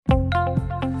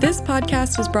This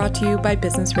podcast is brought to you by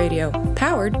Business Radio,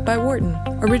 powered by Wharton,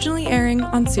 originally airing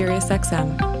on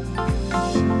SiriusXM.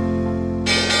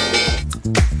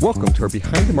 Welcome to our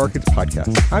Behind the Markets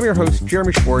podcast. I'm your host,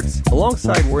 Jeremy Schwartz.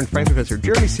 Alongside Wharton Finance Professor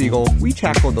Jeremy Siegel, we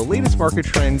tackle the latest market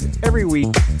trends every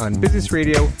week on Business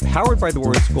Radio, powered by the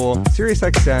Wharton School,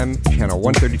 SiriusXM, channel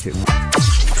 132.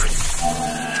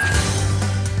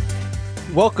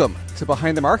 Welcome to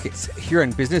Behind the Markets here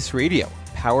on Business Radio,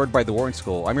 powered by the Wharton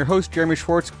School. I'm your host, Jeremy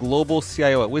Schwartz, Global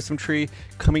CIO at WisdomTree,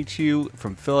 coming to you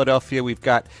from Philadelphia. We've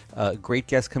got a great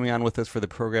guest coming on with us for the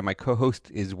program. My co-host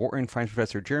is Wharton Finance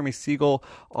Professor Jeremy Siegel,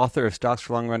 author of Stocks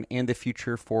for Long Run and the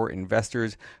Future for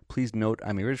Investors. Please note,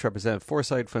 I'm a registered representative of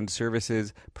Foresight Fund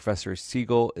Services. Professor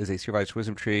Siegel is a supervisor at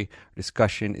WisdomTree. Our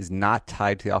discussion is not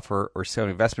tied to the offer or sale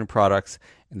of investment products,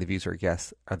 and the views of our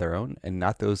guests are their own and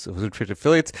not those of WisdomTree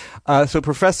affiliates. So,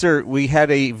 Professor, we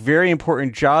had a very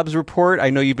important jobs report.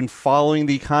 I know you've been following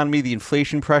the economy, the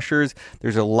inflation pressures.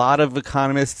 There's a lot of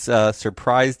economists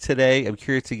surprised today. I'm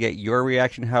curious to get your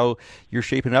reaction, how you're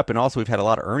shaping up. And also, we've had a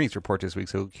lot of earnings reports this week,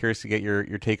 so curious to get your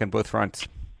take on both fronts.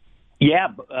 Yeah,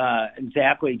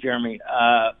 exactly, Jeremy.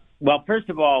 Well, first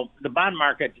of all, the bond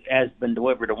market has been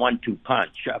delivered a 1-2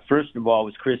 punch. First of all,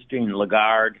 was Christine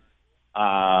Lagarde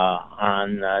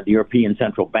on the European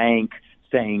Central Bank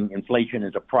saying inflation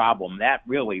is a problem. That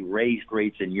really raised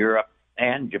rates in Europe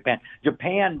and Japan.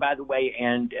 Japan, by the way,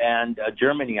 and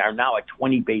Germany are now at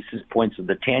 20 basis points of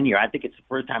the 10-year. I think it's the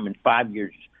first time in 5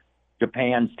 years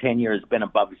Japan's 10-year has been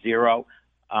above zero.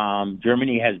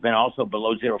 Germany has been also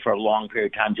below zero for a long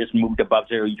period of time, just moved above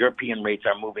zero. European rates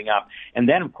are moving up. And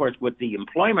then, of course, with the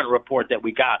employment report that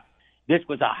we got, this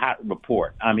was a hot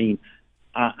report. I mean,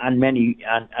 on many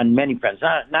fronts,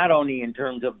 not only in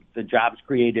terms of the jobs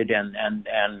created and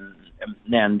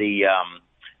the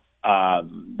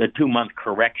 2-month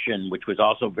correction, which was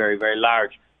also very, very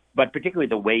large, but particularly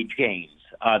the wage gains.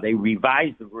 They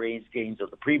revised the wage gains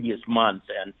of the previous months,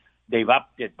 and they've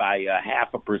upped it by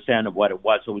 0.5% of what it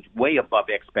was, so it's way above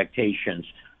expectations.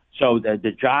 So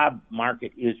the job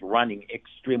market is running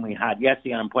extremely hot. Yes,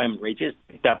 the unemployment rate just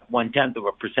picked up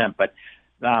 0.1%, but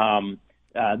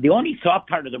the only soft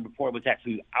part of the report was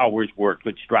actually hours worked,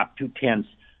 which dropped 0.2.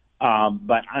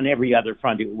 But on every other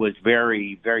front, it was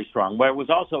very, very strong. There was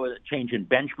also a change in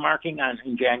benchmarking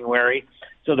in January.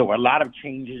 So there were a lot of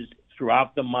changes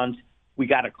throughout the month. We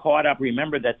got caught up.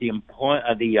 Remember that in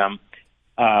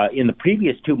the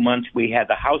previous 2 months, we had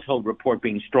the household report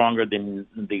being stronger than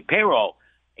the payroll.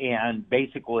 And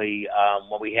basically,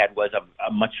 what we had was a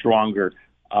much stronger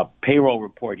payroll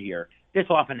report here. This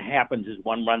often happens as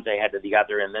one runs ahead of the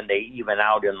other, and then they even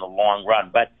out in the long run.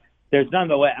 But there's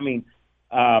nonetheless, I mean,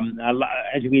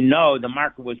 as we know, the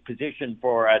market was positioned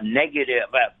for a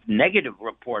negative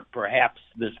report perhaps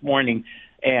this morning,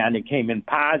 and it came in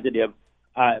positive.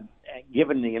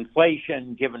 Given the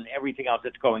inflation, given everything else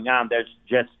that's going on, there's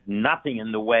just nothing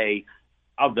in the way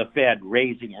of the Fed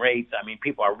raising rates. I mean,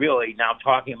 people are really now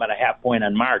talking about a 0.5 point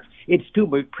on March. It's too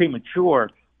premature.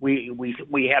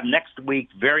 We have next week,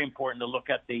 very important to look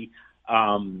at the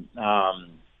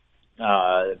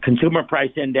consumer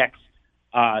price index.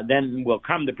 Then will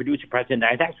come the producer price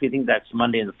index. I actually think that's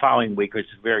Monday in the following week, or it's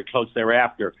very close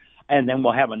thereafter. And then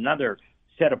we'll have another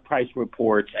set of price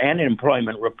reports and an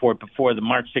employment report before the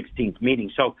March 16th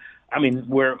meeting. So, I mean,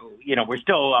 we're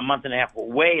still a month and a half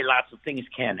away. Lots of things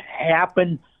can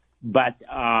happen, but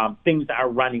things are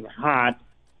running hot.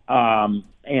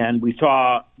 And we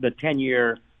saw the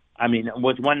 10-year. I mean, it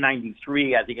was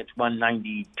 193. I think it's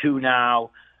 192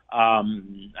 now. I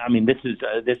mean, this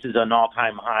is an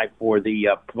all-time high for the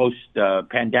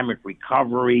post-pandemic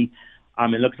recovery.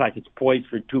 It looks like it's poised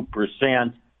for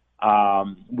 2%.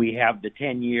 We have the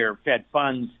 10-year Fed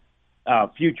funds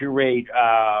future rate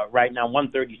right now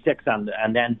 136 and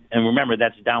remember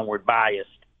that's downward biased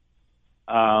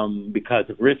because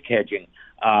of risk hedging.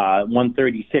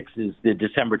 136 is the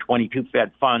December 22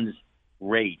 Fed funds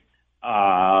rate.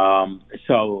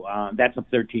 So that's up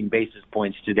 13 basis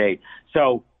points today.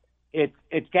 So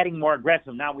it's getting more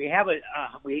aggressive. Now we have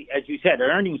as you said,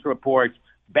 earnings reports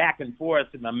back and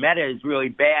forth, and the Meta is really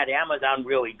bad, Amazon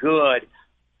really good.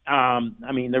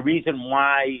 I mean, the reason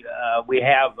why we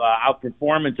have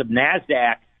outperformance of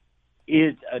NASDAQ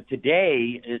is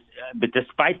today, but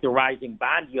despite the rising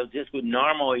bond yields, this would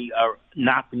normally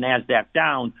knock the NASDAQ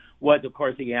down, was, of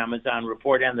course, the Amazon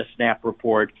report and the Snap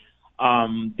report.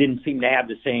 Didn't seem to have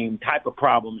the same type of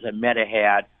problems that Meta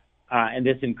had, and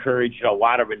this encouraged a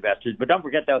lot of investors. But don't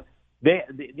forget, though,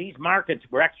 these markets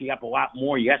were actually up a lot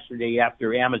more yesterday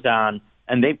after Amazon,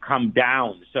 and they've come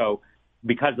down. So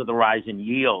because of the rise in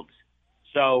yields.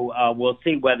 So we'll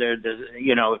see whether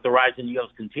if the rise in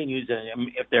yields continues,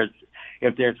 and if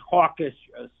there's hawkish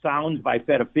sounds by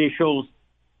Fed officials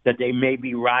that they may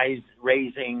be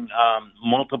raising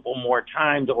multiple more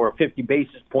times, or a 50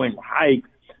 basis point hike,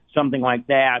 something like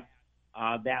that.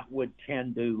 That would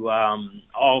tend to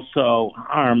also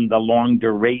harm the long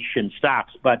duration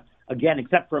stocks. But again,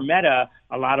 except for Meta,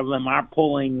 a lot of them are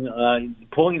pulling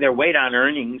their weight on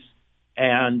earnings,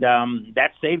 and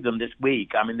that saved them this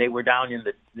week. I mean, they were down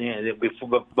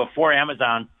before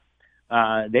Amazon.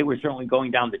 They were certainly going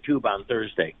down the tube on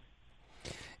Thursday.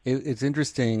 It's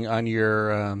interesting on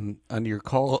your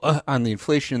call on the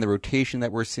inflation and the rotation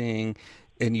that we're seeing,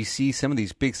 and you see some of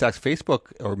these big stocks.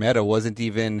 Facebook or Meta wasn't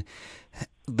even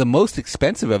the most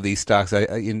expensive of these stocks.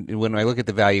 When I look at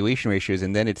the valuation ratios,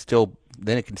 and then it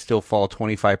can still fall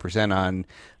 25%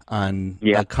 on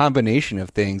a combination of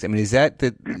things. I mean, is that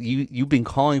you've been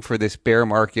calling for this bear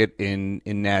market in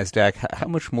NASDAQ? How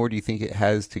much more do you think it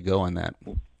has to go on that?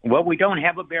 Well, we don't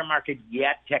have a bear market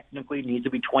yet. Technically, it needs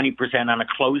to be 20% on a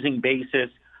closing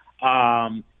basis. I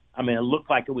mean, it looked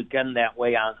like it was getting that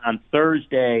way on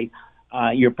Thursday.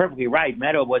 You're perfectly right.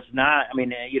 Meta was not. I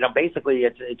mean, basically,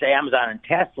 it's Amazon and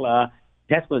Tesla.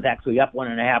 Tesla's actually up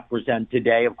 1.5%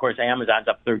 today. Of course, Amazon's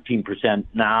up 13%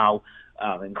 now,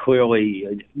 and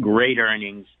clearly great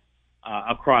earnings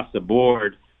across the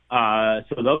board.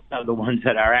 So those are the ones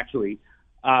that are actually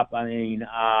up. I mean,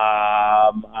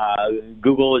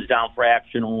 Google is down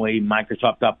fractionally.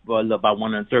 Microsoft up about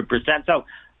 1.3%. So,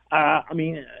 I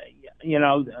mean,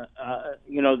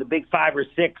 the big 5 or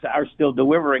 6 are still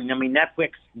delivering. I mean,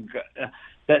 Netflix.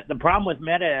 The problem with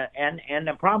Meta and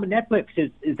the problem with Netflix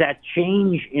is that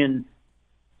change in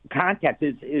context.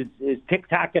 Is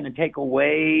TikTok going to take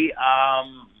away?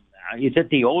 Is it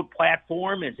the old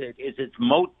platform? Is its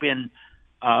moat been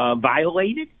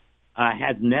violated?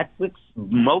 Has Netflix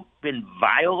moat been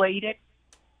violated?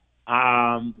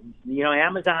 Amazon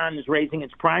is raising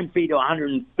its Prime fee to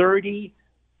 $130.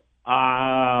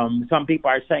 Some people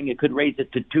are saying it could raise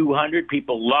it to $200.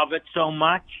 People love it so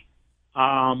much.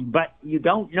 But you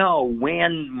don't know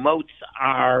when moats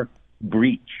are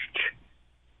breached.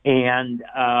 And,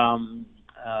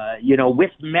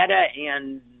 with Meta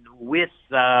and with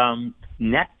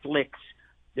Netflix,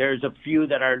 there's a few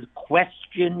that are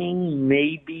questioning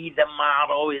maybe the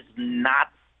model is not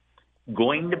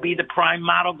going to be the prime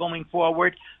model going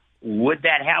forward. Would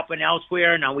that happen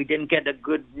elsewhere? Now, we didn't get a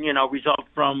good, result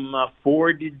from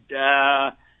Ford,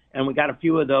 and we got a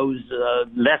few of those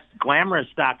less glamorous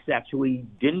stocks actually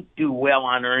didn't do well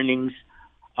on earnings.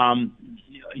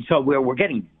 So we're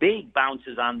getting big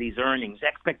bounces on these earnings.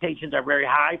 Expectations are very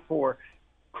high for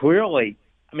clearly.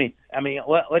 I mean,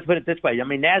 let's put it this way. I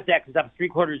mean, NASDAQ is up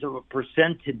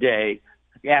 0.75% today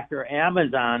after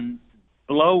Amazon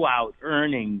blowout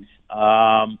earnings.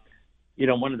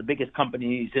 One of the biggest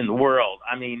companies in the world.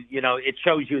 I mean, it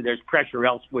shows you there's pressure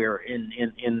elsewhere in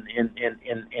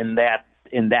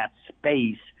that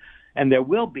space, and there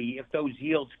will be if those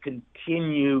yields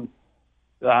continue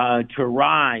to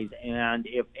rise, and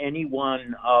if any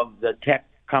one of the tech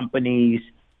companies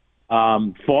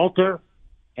falter,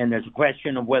 and there's a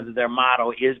question of whether their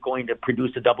model is going to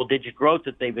produce the double-digit growth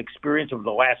that they've experienced over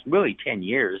the last really 10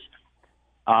 years,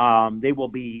 they will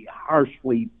be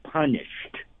harshly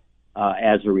punished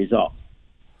as a result.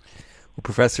 Well,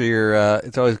 Professor,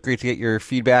 it's always great to get your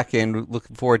feedback, and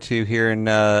looking forward to hearing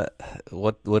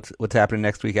what's happening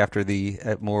next week after the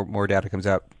more data comes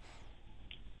out.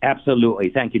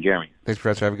 Absolutely. Thank you, Jeremy. Thanks,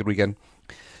 Professor. Have a good weekend.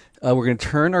 We're going to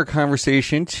turn our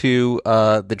conversation to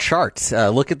the charts.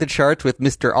 Look at the charts with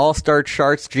Mr. All-Star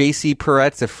Charts, J.C.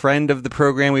 Peretz, a friend of the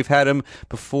program. We've had him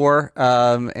before,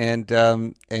 and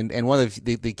one of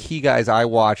the key guys I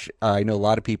watch. I know a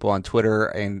lot of people on Twitter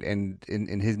and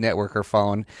in his network are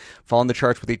following the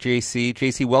charts with J.C.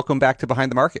 J.C., welcome back to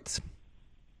Behind the Markets.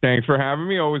 Thanks for having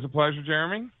me. Always a pleasure,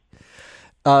 Jeremy.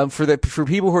 For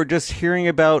people who are just hearing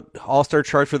about All-Star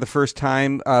Charts for the first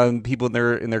time, people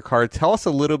in their cards, tell us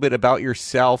a little bit about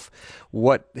yourself,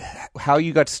 how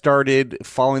you got started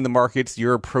following the markets,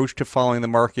 your approach to following the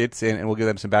markets, and we'll give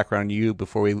them some background on you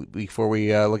before we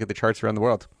look at the charts around the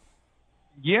world.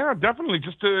 Yeah, definitely.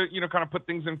 Just to kind of put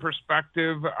things in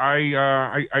perspective,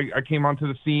 I came onto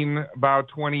the scene about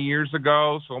 20 years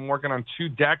ago, so I'm working on 2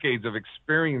 decades of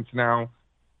experience now,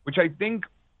 which I think.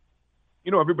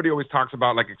 Everybody always talks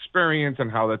about like experience and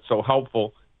how that's so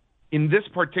helpful. In this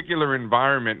particular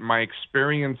environment, my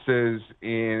experiences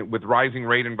with rising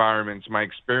rate environments, my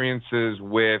experiences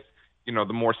with,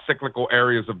 the more cyclical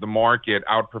areas of the market,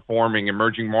 outperforming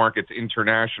emerging markets,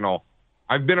 international,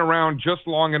 I've been around just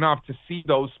long enough to see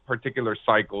those particular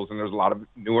cycles, and there's a lot of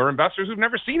newer investors who've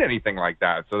never seen anything like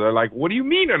that. So they're like, what do you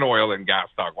mean an oil and gas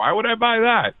stock? Why would I buy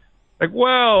that? Like,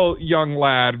 well, young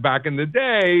lad, back in the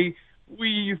day, we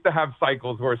used to have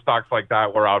cycles where stocks like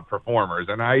that were outperformers.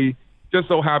 And I just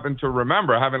so happen to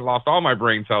remember, I haven't lost all my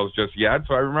brain cells just yet,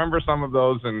 so I remember some of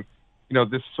those, and,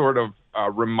 this sort of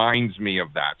reminds me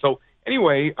of that. So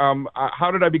anyway, how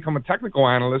did I become a technical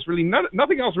analyst? Really,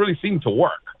 nothing else really seemed to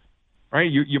work. Right,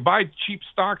 you buy cheap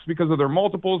stocks because of their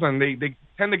multiples, and they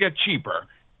tend to get cheaper.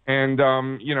 And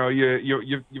you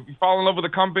fall in love with a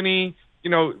company.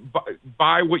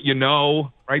 Buy what you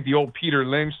know. Right, the old Peter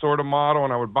Lynch sort of model.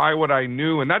 And I would buy what I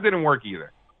knew, and that didn't work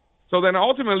either. So then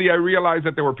ultimately, I realized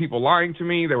that there were people lying to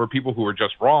me. There were people who were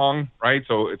just wrong. Right,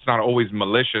 so it's not always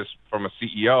malicious from a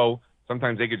CEO.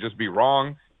 Sometimes they could just be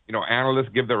wrong. Analysts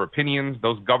give their opinions.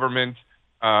 Those government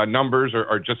numbers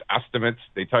are just estimates.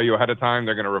 They tell you ahead of time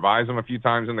they're going to revise them a few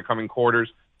times in the coming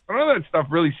quarters. None of that stuff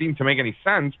really seemed to make any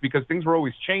sense because things were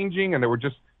always changing and they were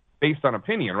just based on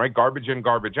opinion, right? Garbage in,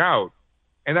 garbage out.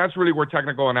 And that's really where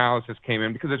technical analysis came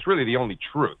in because it's really the only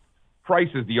truth. Price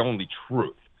is the only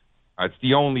truth. It's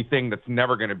the only thing that's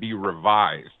never going to be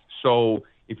revised. So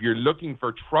if you're looking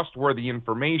for trustworthy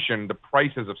information, the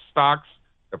prices of stocks,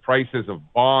 the prices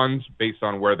of bonds based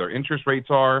on where their interest rates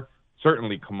are,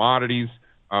 certainly commodities,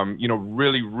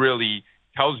 really, really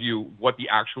tells you what the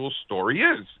actual story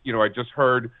is. I just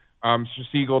heard Mr.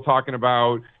 Siegel talking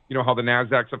about, how the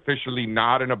NASDAQ's officially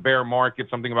not in a bear market,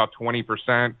 something about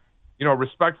 20%.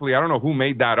 Respectfully, I don't know who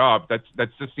made that up. That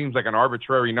just seems like an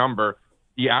arbitrary number.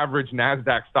 The average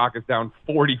NASDAQ stock is down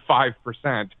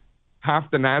 45%.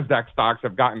 Half the NASDAQ stocks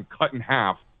have gotten cut in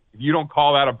half. If you don't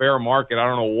call that a bear market, I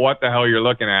don't know what the hell you're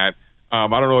looking at. I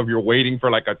don't know if you're waiting for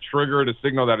like a trigger to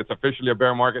signal that it's officially a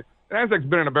bear market. The NASDAQ's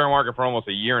been in a bear market for almost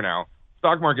a year now.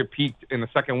 Stock market peaked in the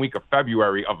second week of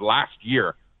February of last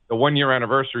year. The 1-year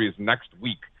anniversary is next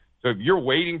week. So if you're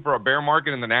waiting for a bear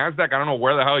market in the NASDAQ, I don't know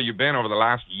where the hell you've been over the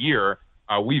last year.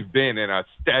 We've been in a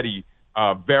steady,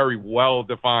 very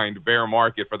well-defined bear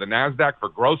market for the NASDAQ, for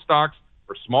growth stocks,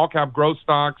 for small-cap growth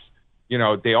stocks.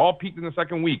 They all peaked in the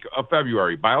second week of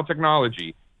February.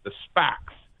 Biotechnology, the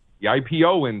SPACs, the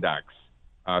IPO index,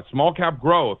 small cap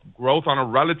growth on a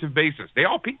relative basis. They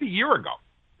all peaked a year ago.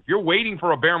 If you're waiting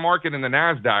for a bear market in the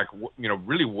NASDAQ,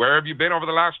 really, where have you been over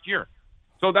the last year?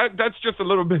 So that's just a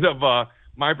little bit of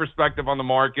my perspective on the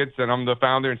markets. And I'm the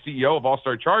founder and CEO of All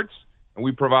Star Charts, and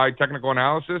we provide technical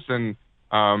analysis and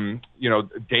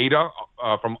data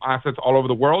from assets all over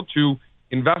the world to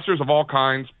investors of all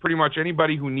kinds, pretty much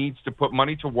anybody who needs to put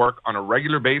money to work on a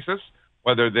regular basis,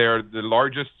 whether they're the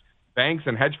largest banks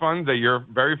and hedge funds that you're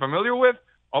very familiar with,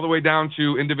 all the way down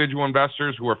to individual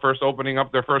investors who are first opening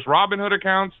up their first Robinhood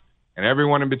accounts, and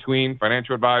everyone in between,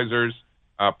 financial advisors,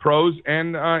 pros,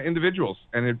 and individuals.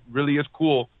 And it really is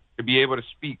cool to be able to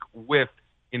speak with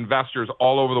investors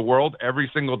all over the world every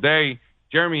single day.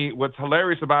 Jeremy, what's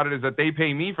hilarious about it is that they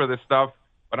pay me for this stuff,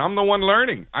 but I'm the one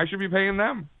learning. I should be paying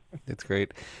them. That's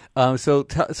great.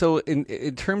 So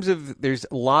in terms of, there's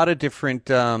a lot of different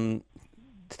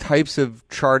types of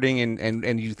charting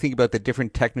and you think about the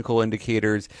different technical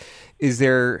indicators. Is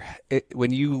there,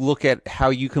 when you look at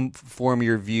how you can form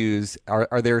your views,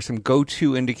 are there some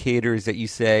go-to indicators that you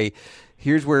say,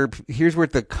 here's where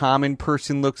the common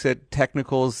person looks at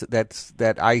technicals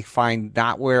that I find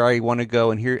not where I want to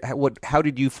go, and how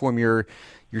did you form your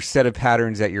set of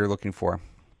patterns that you're looking for?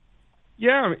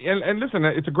 Yeah, and listen,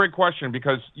 it's a great question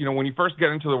because, when you first get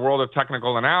into the world of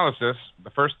technical analysis,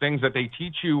 the first things that they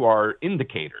teach you are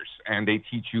indicators, and they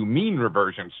teach you mean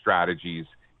reversion strategies.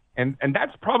 And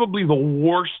that's probably the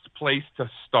worst place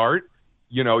to start,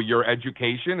 your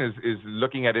education is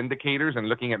looking at indicators and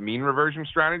looking at mean reversion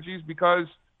strategies, because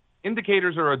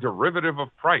indicators are a derivative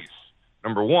of price,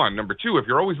 number one. Number two, if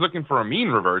you're always looking for a mean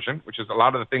reversion, which is a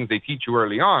lot of the things they teach you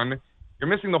early on, you're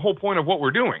missing the whole point of what we're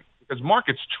doing. Because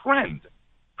markets trend,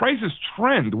 prices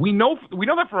trend. We know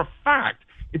that for a fact.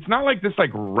 It's not like this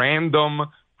random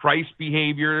price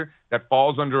behavior that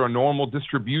falls under a normal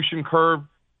distribution curve.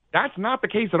 That's not the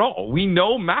case at all. We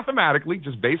know mathematically,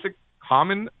 just basic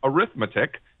common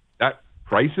arithmetic, that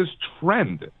prices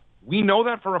trend. We know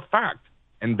that for a fact,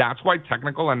 and that's why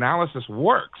technical analysis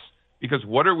works. Because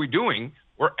what are we doing?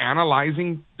 We're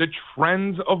analyzing the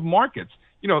trends of markets.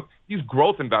 These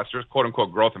growth investors, quote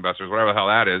unquote growth investors, whatever the hell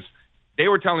that is, they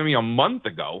were telling me a month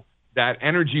ago that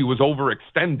energy was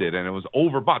overextended and it was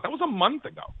overbought. That was a month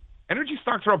ago. Energy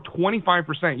stocks are up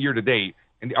 25% year to date,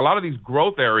 and a lot of these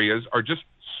growth areas are just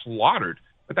slaughtered.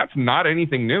 But that's not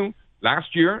anything new.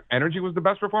 Last year, energy was the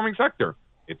best performing sector.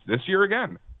 It's this year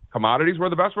again. Commodities were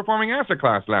the best performing asset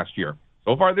class last year.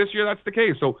 So far this year, that's the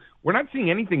case. So we're not seeing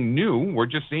anything new. We're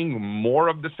just seeing more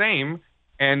of the same.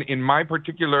 And in my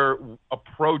particular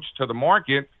approach to the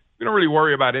market, we don't really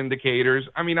worry about indicators.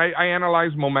 I mean, I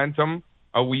analyze momentum.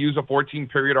 We use a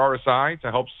 14-period RSI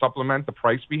to help supplement the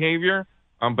price behavior.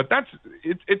 But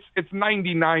it's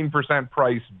 99%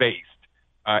 price based.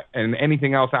 And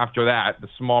anything else after that, the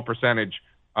small percentage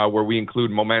where we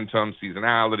include momentum,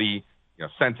 seasonality,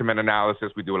 sentiment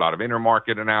analysis. We do a lot of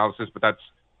intermarket analysis, but that's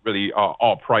really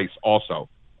all price also.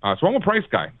 So I'm a price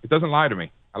guy. It doesn't lie to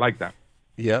me. I like that.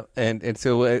 Yeah, and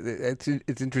so it's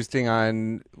interesting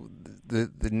on the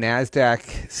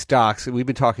NASDAQ stocks. We've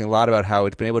been talking a lot about how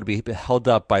it's been able to be held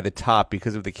up by the top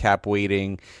because of the cap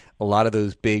weighting. A lot of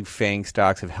those big FANG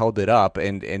stocks have held it up,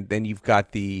 and then you've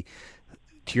got to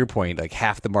your point, like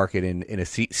half the market in a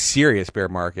serious bear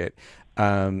market.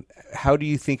 How do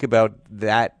you think about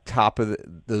that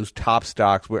those top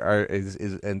stocks?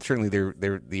 And certainly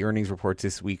the earnings reports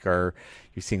this week you're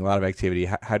seeing a lot of activity.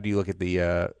 How do you look at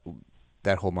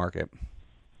that whole market?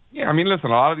 Yeah, I mean, listen,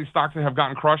 a lot of these stocks that have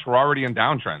gotten crushed were already in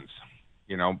downtrends.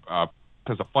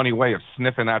 There's a funny way of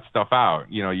sniffing that stuff out.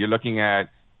 You're looking at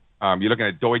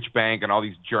Deutsche Bank and all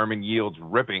these German yields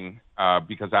ripping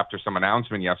because after some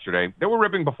announcement yesterday, they were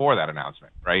ripping before that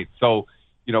announcement, right? So,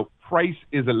 price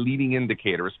is a leading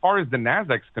indicator. As far as the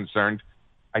NASDAQ's concerned,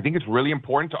 I think it's really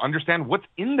important to understand what's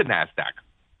in the NASDAQ.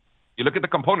 You look at the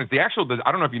components.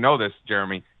 I don't know if you know this,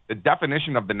 Jeremy, the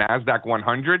definition of the NASDAQ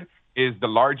 100 is the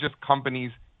largest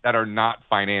companies that are not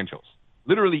financials.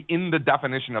 Literally in the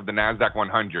definition of the NASDAQ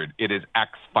 100, it is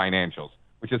X financials,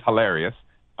 which is hilarious.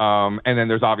 And then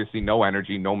there's obviously no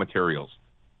energy, no materials.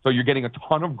 So you're getting a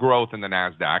ton of growth in the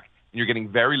NASDAQ, and you're getting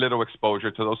very little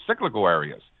exposure to those cyclical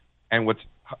areas. And what's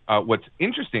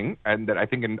interesting, and that I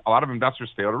think a lot of investors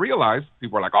fail to realize,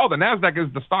 people are like, oh, the NASDAQ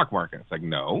is the stock market. It's like,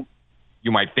 no.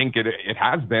 You might think it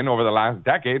has been over the last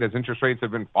decade as interest rates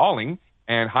have been falling,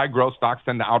 and high growth stocks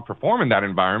tend to outperform in that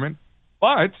environment.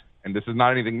 But, and this is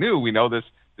not anything new, we know this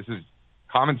is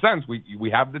common sense. We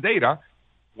have the data.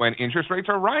 When interest rates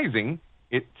are rising,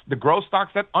 it's the growth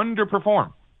stocks that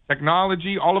underperform.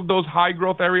 Technology, all of those high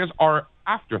growth areas are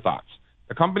afterthoughts.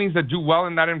 The companies that do well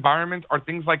in that environment are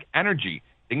things like energy,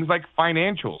 things like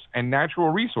financials and natural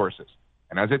resources.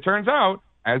 And as it turns out,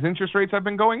 as interest rates have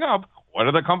been going up, what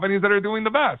are the companies that are doing the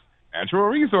best? Natural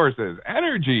resources,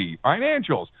 energy,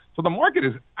 financials. So the market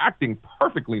is acting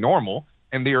perfectly normal,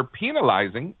 and they are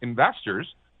penalizing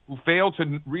investors who fail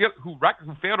to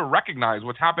recognize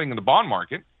what's happening in the bond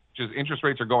market, which is interest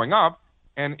rates are going up.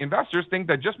 And investors think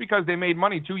that just because they made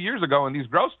money 2 years ago in these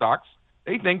growth stocks,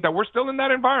 they think that we're still in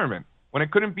that environment, when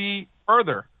it couldn't be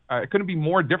further. It couldn't be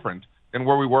more different than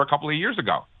where we were a couple of years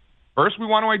ago. First, we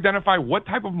want to identify what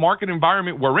type of market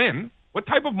environment we're in. What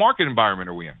type of market environment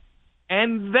are we in?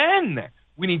 And then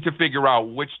we need to figure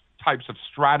out which types of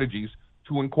strategies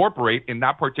to incorporate in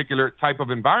that particular type of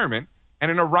environment.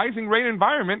 And in a rising rate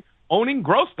environment, owning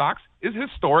growth stocks is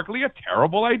historically a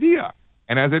terrible idea.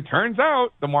 And as it turns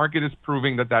out, the market is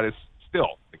proving that is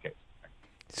still the case.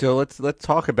 So let's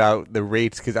talk about the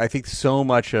rates, because I think so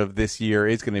much of this year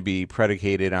is going to be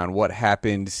predicated on what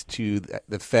happens to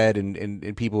the Fed,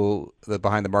 and people, the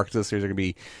behind the markets listeners, are going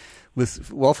to be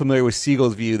well familiar with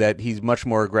Siegel's view that he's much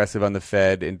more aggressive on the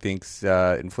Fed and thinks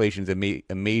inflation is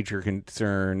a major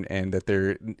concern, and that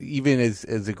they're even as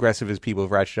aggressive as people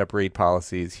have ratcheted up rate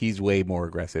policies, he's way more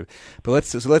aggressive. But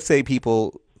let's say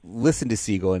people listen to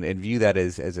Siegel and view that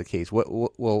as a case. What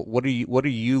are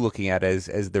you looking at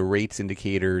as the rates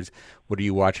indicators? What are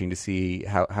you watching to see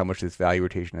how much this value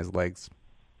rotation has legs?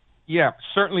 Yeah,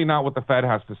 certainly not what the Fed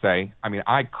has to say. I mean,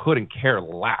 I couldn't care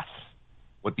less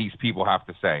what these people have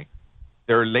to say.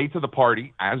 They're late to the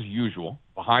party, as usual,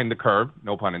 behind the curve,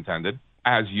 no pun intended,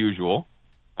 as usual.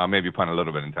 Maybe pun a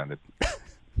little bit intended.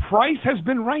 Price has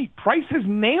been right. Price has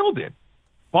nailed it.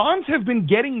 Bonds have been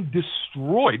getting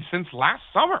destroyed since last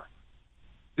summer.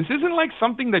 This isn't like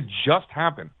something that just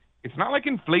happened. It's not like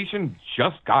inflation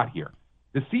just got here.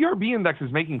 The CRB index is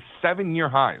making 7-year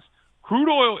highs. Crude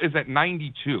oil is at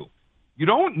 92. You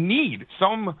don't need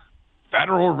some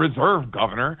Federal Reserve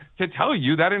governor to tell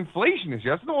you that inflation is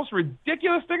just the most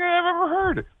ridiculous thing I've ever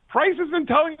heard. Price has been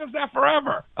telling us that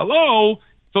forever. Hello?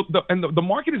 So the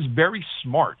market is very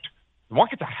smart. The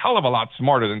market's a hell of a lot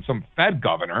smarter than some Fed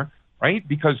governor, right?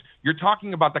 Because you're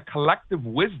talking about the collective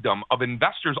wisdom of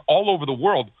investors all over the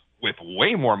world with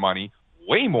way more money,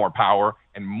 way more power,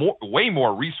 and way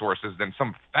more resources than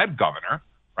some Fed governor,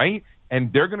 right?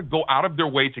 And they're going to go out of their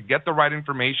way to get the right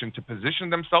information to position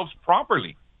themselves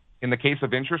properly. In the case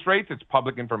of interest rates, it's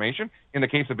public information. In the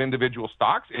case of individual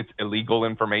stocks, it's illegal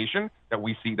information that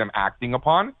we see them acting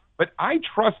upon. But I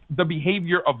trust the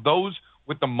behavior of those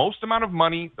with the most amount of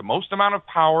money, the most amount of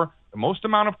power, the most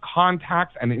amount of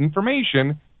contacts and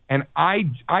information. And I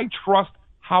trust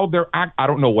how they're act. I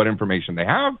don't know what information they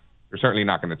have. They're certainly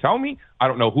not going to tell me. I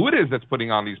don't know who it is that's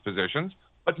putting on these positions,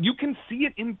 but you can see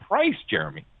it in price,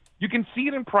 Jeremy. You can see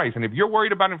it in price. And if you're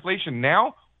worried about inflation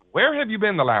now, where have you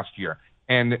been the last year?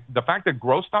 And the fact that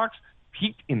growth stocks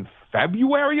peaked in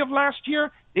February of last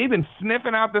year, they've been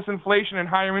sniffing out this inflation and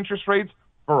higher interest rates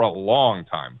for a long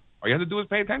time. All you have to do is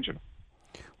pay attention.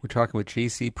 We're talking with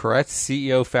J.C. Peretz,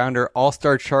 CEO, founder,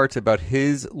 All-Star Charts, about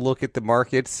his look at the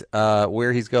markets,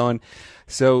 where he's going.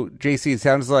 So, J.C., it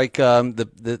sounds like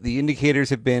the indicators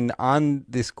have been on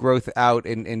this growth out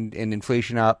and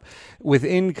inflation up.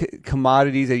 Within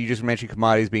commodities, that you just mentioned,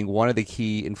 commodities being one of the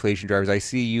key inflation drivers. I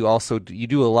see you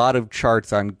do a lot of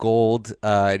charts on gold,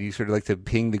 and you sort of like to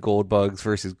ping the gold bugs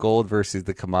versus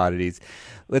the commodities.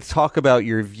 Let's talk about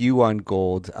your view on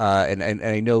gold, and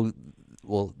I know.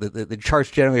 Well, the charts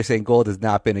generally are saying gold has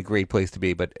not been a great place to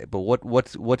be, but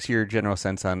what's your general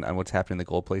sense on what's happening in the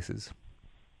gold places?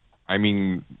 I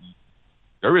mean,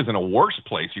 there isn't a worse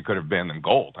place you could have been than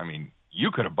gold. I mean,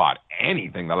 you could have bought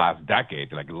anything the last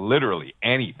decade, like literally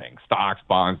anything, stocks,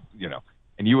 bonds,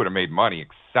 and you would have made money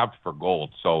except for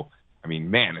gold. So, I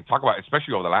mean, man, and talk about,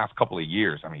 especially over the last couple of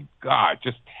years, I mean, God,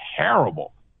 just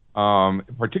terrible,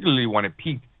 particularly when it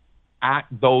peaked at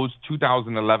those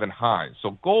 2011 highs.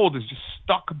 So gold is just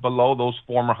stuck below those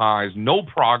former highs, no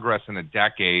progress in a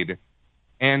decade.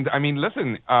 And I mean,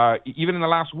 listen, even in the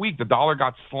last week, the dollar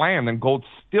got slammed and gold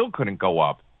still couldn't go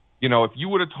up. If you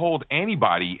would have told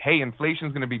anybody, hey,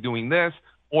 inflation's going to be doing this,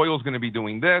 oil's going to be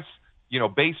doing this,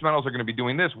 base metals are going to be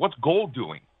doing this, what's gold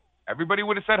doing? Everybody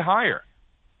would have said higher.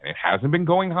 And it hasn't been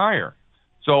going higher.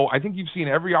 So I think you've seen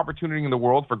every opportunity in the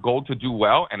world for gold to do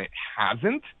well, and it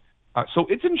hasn't. So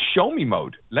it's in show me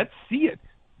mode. Let's see it.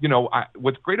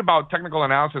 What's great about technical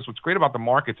analysis, what's great about the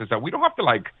markets is that we don't have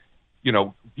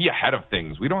to be ahead of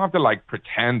things. We don't have to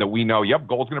pretend that we know, yep,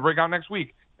 gold's going to break out next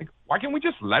week. Why can't we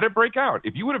just let it break out?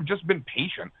 If you would have just been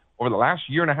patient over the last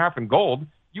year and a half in gold,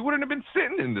 you wouldn't have been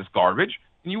sitting in this garbage,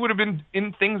 and you would have been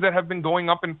in things that have been going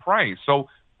up in price. So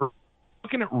for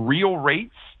looking at real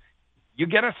rates, you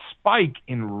get a spike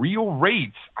in real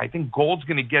rates. I think gold's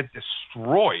going to get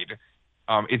destroyed.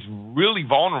 It's really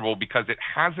vulnerable because it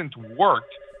hasn't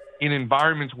worked in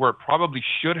environments where it probably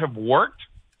should have worked.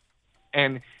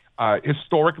 And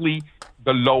historically,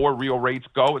 the lower real rates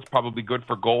go, it's probably good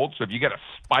for gold. So if you get a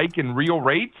spike in real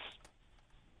rates,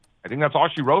 I think that's all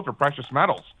she wrote for precious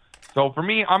metals. So for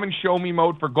me, I'm in show me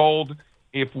mode for gold.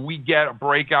 If we get a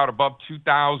breakout above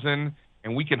 2,000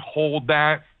 and we can hold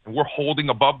that, and we're holding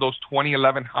above those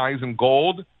 2011 highs in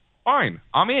gold, fine,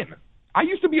 I'm in. I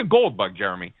used to be a gold bug,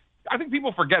 Jeremy. I think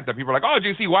people forget that. People are like, oh,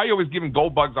 JC, why are you always giving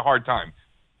gold bugs a hard time?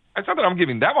 It's not that I'm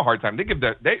giving them a hard time.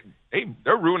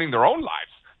 They're ruining their own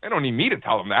lives. They don't need me to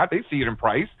tell them that. They see it in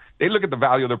price. They look at the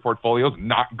value of their portfolios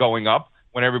not going up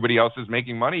when everybody else is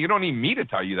making money. You don't need me to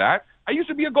tell you that. I used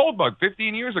to be a gold bug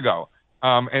 15 years ago.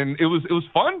 And it was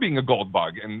fun being a gold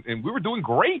bug, and we were doing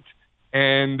great.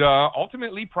 And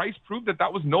ultimately, price proved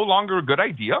that was no longer a good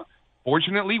idea.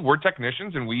 Fortunately, we're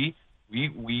technicians, and we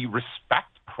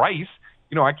respect price.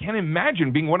 I can't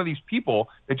imagine being one of these people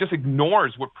that just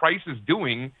ignores what price is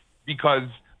doing because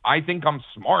I think I'm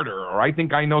smarter or I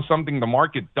think I know something the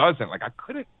market doesn't. I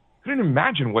couldn't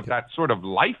imagine what that sort of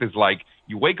life is like.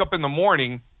 You wake up in the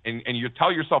morning and you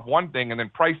tell yourself one thing and then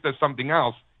price does something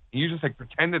else, and you just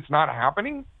pretend it's not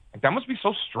happening. That must be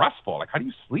so stressful. How do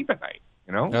you sleep at night?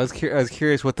 I was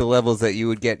curious what the levels that you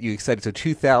would get you excited. So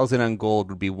 2,000 on gold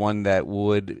would be one that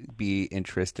would be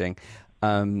interesting.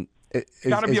 It's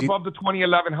got to be above the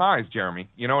 2011 highs, Jeremy.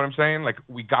 You know what I'm saying?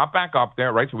 We got back up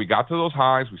there, right? So we got to those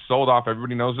highs. We sold off.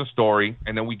 Everybody knows the story.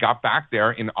 And then we got back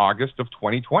there in August of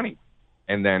 2020.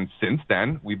 And then since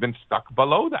then, we've been stuck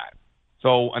below that.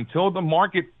 So until the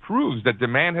market proves that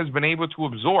demand has been able to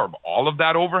absorb all of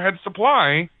that overhead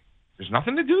supply, there's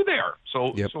nothing to do there.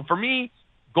 So for me,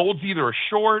 gold's either a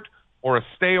short or a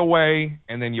stay away,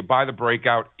 and then you buy the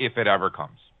breakout if it ever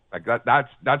comes.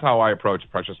 That's how I approach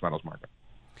precious metals market.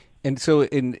 And so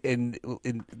in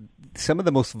some of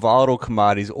the most volatile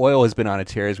commodities, oil has been on a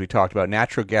tear, as we talked about.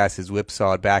 Natural gas is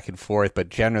whipsawed back and forth, but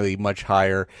generally much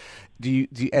higher. Do you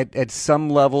at some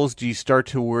levels, do you start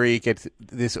to worry it gets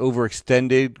this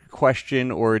overextended question,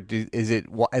 or is it,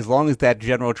 as long as that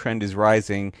general trend is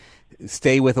rising,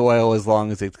 stay with oil as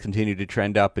long as it's continued to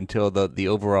trend up until the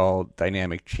overall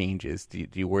dynamic changes? Do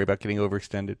you worry about getting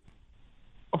overextended?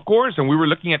 Of course, and we were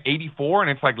looking at 84, and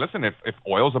it's listen, if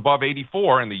oil's above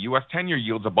 84 and the U.S. 10-year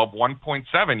yield's above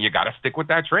 1.7, you got to stick with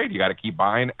that trade. You got to keep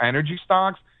buying energy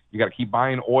stocks. You got to keep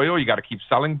buying oil. You got to keep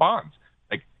selling bonds.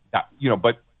 That,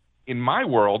 but in my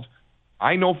world,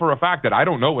 I know for a fact that I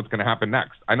don't know what's going to happen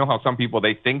next. I know how some people,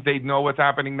 they think they know what's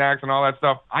happening next and all that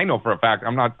stuff. I know for a fact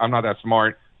I'm not that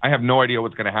smart. I have no idea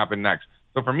what's going to happen next.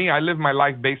 So for me, I live my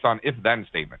life based on if-then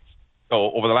statements.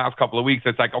 So over the last couple of weeks,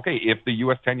 it's like, okay, if the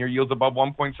U.S. 10-year yield's above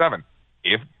 1.7,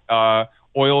 if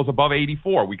oil is above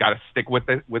 84, we got to stick with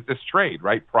this trade,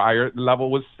 right? Prior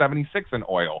level was 76 in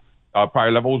oil.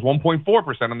 Prior level was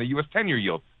 1.4% on the U.S. 10-year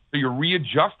yield. So you're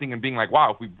readjusting and being like,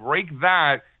 wow, if we break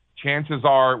that, chances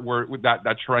are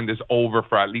that trend is over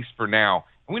for at least for now.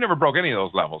 And we never broke any of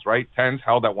those levels, right? 10s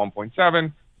held at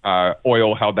 1.7,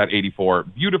 oil held at 84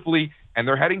 beautifully, and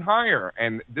they're heading higher.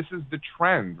 And this is the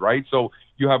trend, right? So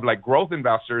you have like growth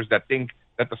investors that think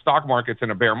that the stock market's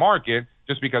in a bear market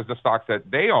just because the stocks that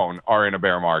they own are in a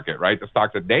bear market, right? The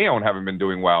stocks that they own haven't been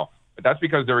doing well. But that's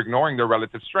because they're ignoring their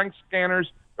relative strength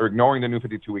scanners. They're ignoring the new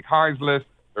 52-week highs list.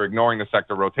 They're ignoring the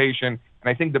sector rotation. And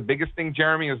I think the biggest thing,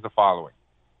 Jeremy, is the following.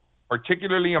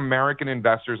 Particularly American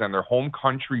investors and their home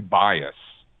country bias,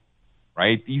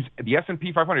 right? The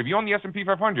S&P 500, if you own the S&P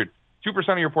 500, 2%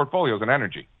 of your portfolio is in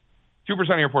energy. 2%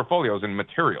 of your portfolio is in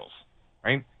materials,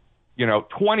 right?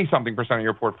 20-something percent of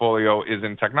your portfolio is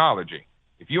in technology.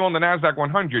 If you own the NASDAQ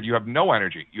 100, you have no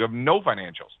energy. You have no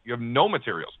financials. You have no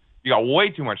materials. You got way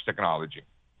too much technology.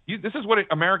 This is what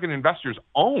American investors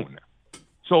own.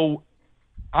 So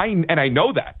I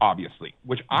know that, obviously,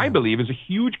 which I believe is a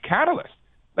huge catalyst.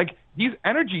 Like the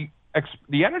energy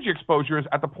exposure is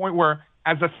at the point where,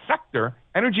 as a sector,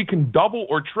 energy can double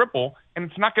or triple, and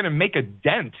it's not going to make a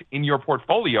dent in your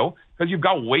portfolio because you've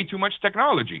got way too much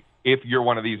technology. If you're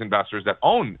one of these investors that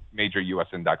own major U.S.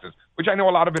 indexes, which I know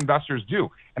a lot of investors do.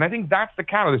 And I think that's the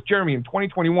catalyst. Jeremy, in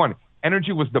 2021,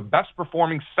 energy was the best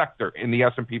performing sector in the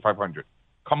S&P 500.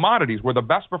 Commodities were the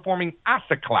best performing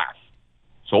asset class.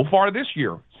 So far this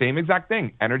year, same exact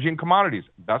thing. Energy and commodities,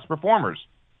 best performers.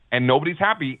 And nobody's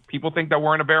happy. People think that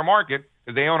we're in a bear market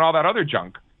because they own all that other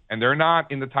junk. And they're not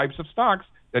in the types of stocks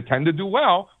that tend to do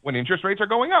well when interest rates are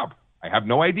going up. I have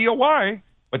no idea why,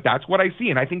 but that's what I see.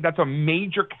 And I think that's a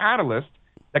major catalyst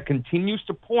that continues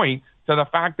to point to the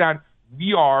fact that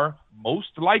we are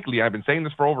most likely, I've been saying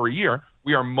this for over a year,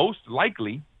 we are most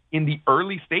likely in the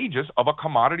early stages of a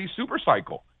commodity super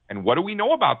cycle. And what do we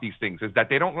know about these things is that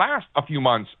they don't last a few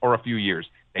months or a few years.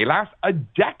 They last a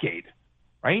decade.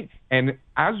 Right? And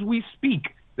as we speak,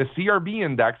 the CRB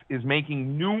index is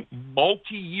making new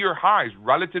multi-year highs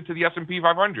relative to the S&P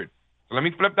 500. So let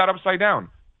me flip that upside down.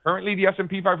 Currently, the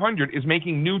S&P 500 is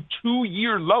making new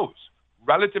 2-year lows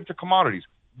relative to commodities,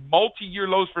 multi-year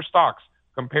lows for stocks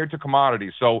compared to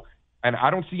commodities. So, and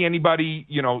I don't see anybody,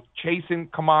 chasing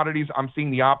commodities. I'm seeing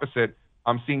the opposite.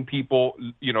 I'm seeing people,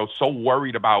 so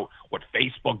worried about what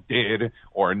Facebook did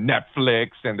or Netflix,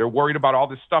 and they're worried about all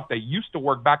this stuff that used to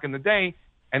work back in the day.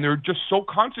 And they're just so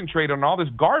concentrated on all this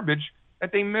garbage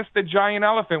that they miss the giant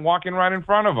elephant walking right in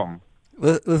front of them.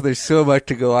 Listen, there's so much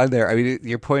to go on there. I mean,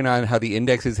 your point on how the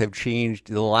indexes have changed.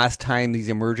 The last time these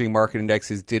emerging market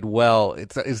indexes did well,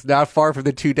 it's not far from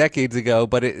the 2 decades ago.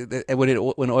 But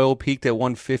when oil peaked at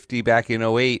 150 back in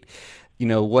 2008,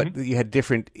 you had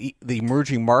the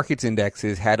emerging markets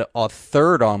indexes had a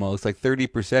third almost, like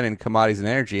 30% in commodities and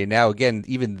energy. And now, again,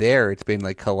 even there, it's been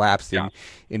like collapsed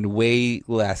in way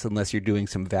less unless you're doing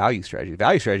some value strategies.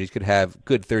 Value strategies could have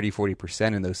good 30,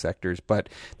 40% in those sectors, but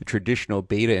the traditional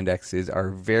beta indexes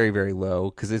are very, very low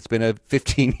because it's been a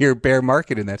 15-year bear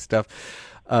market in that stuff.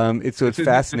 It's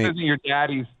fascinating.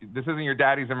 This isn't your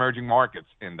daddy's emerging markets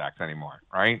index anymore,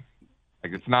 right?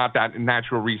 Like it's not that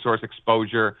natural resource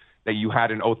exposure that you had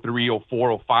in 03,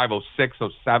 04, 05, 06,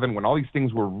 07, when all these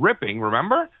things were ripping,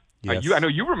 remember? Yes. I know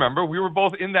you remember. We were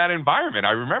both in that environment.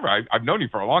 I remember. I've known you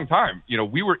for a long time.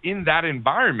 We were in that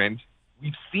environment.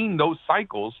 We've seen those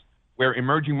cycles where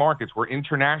emerging markets, where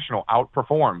international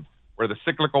outperformed, where the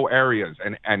cyclical areas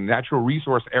and natural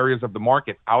resource areas of the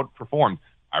market outperformed.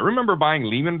 I remember buying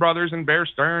Lehman Brothers and Bear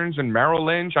Stearns and Merrill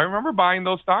Lynch. I remember buying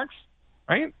those stocks,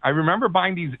 right? I remember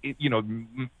buying these,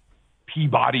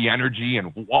 Peabody Energy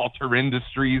and Walter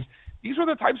Industries. These were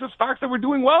the types of stocks that were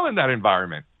doing well in that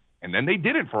environment. And then they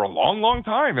did it for a long, long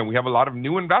time. And we have a lot of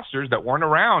new investors that weren't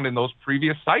around in those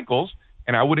previous cycles.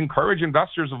 And I would encourage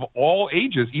investors of all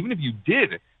ages, even if you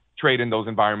did trade in those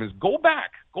environments, go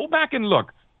back and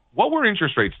look. What were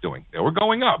interest rates doing? They were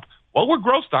going up. What were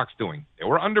growth stocks doing? They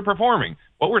were underperforming.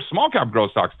 What were small cap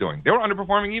growth stocks doing? They were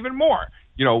underperforming even more.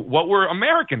 What were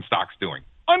American stocks doing?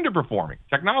 Underperforming.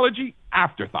 Technology,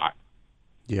 afterthought.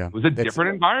 Yeah, it was a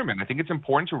different environment. I think it's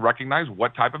important to recognize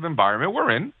what type of environment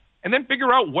we're in and then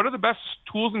figure out what are the best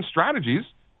tools and strategies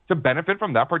to benefit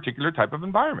from that particular type of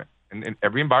environment. And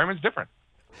every environment is different.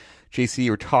 JC,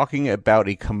 we're talking about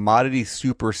a commodity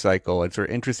super cycle and sort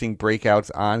of interesting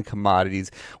breakouts on commodities.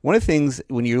 One of the things,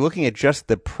 when you're looking at just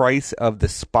the price of the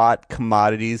spot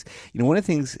commodities, one of the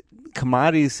things,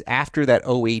 commodities after that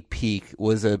 '08 peak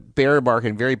was a bear market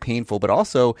and very painful, but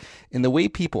also in the way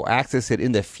people access it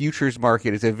in the futures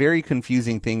market is a very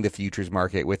confusing thing, the futures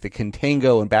market, with the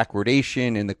contango and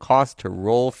backwardation and the cost to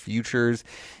roll futures.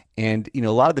 And, a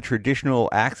lot of the traditional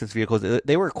access vehicles,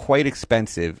 they were quite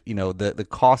expensive. The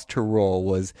cost to roll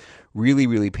was really,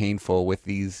 really painful with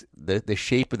the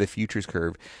shape of the futures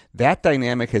curve. That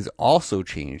dynamic has also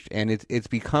changed, and it's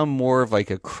become more of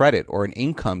like a credit or an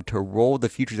income to roll the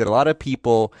futures that a lot of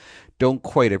people don't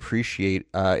quite appreciate,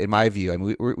 in my view. I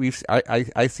mean,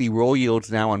 I see roll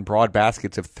yields now on broad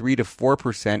baskets of 3 to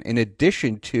 4%, in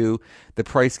addition to the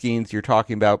price gains you're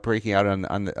talking about breaking out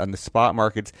on the spot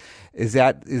markets. Is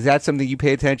that something you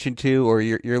pay attention to, or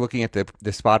you're looking at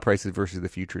the spot prices versus the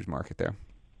futures market there?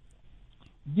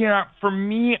 Yeah, for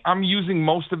me, I'm using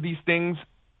most of these things.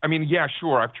 I mean, yeah,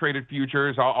 sure, I've traded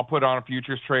futures. I'll put on a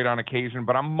futures trade on occasion,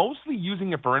 but I'm mostly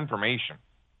using it for information.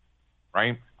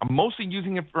 Right? I'm mostly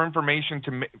using it for information,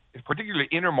 particularly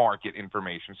intermarket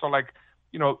information. So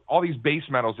all these base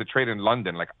metals that trade in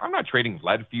London, I'm not trading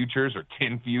lead futures or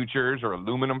tin futures or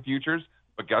aluminum futures,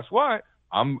 but guess what?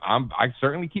 I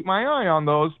certainly keep my eye on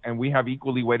those, and we have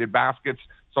equally weighted baskets.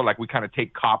 So we kind of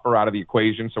take copper out of the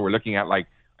equation. So we're looking at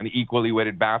an equally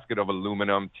weighted basket of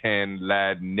aluminum, tin,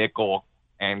 lead, nickel,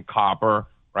 and copper,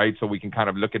 right? So we can kind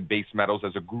of look at base metals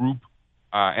as a group,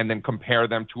 and then compare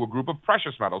them to a group of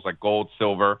precious metals like gold,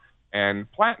 silver,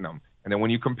 and platinum. And then when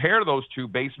you compare those two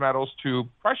base metals to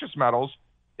precious metals,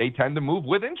 they tend to move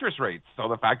with interest rates. So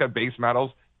the fact that base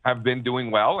metals have been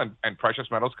doing well and precious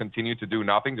metals continue to do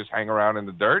nothing, just hang around in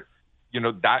the dirt,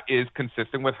 that is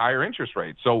consistent with higher interest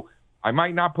rates. So I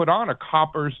might not put on a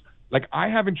copper's, I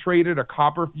haven't traded a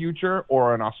copper future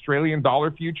or an Australian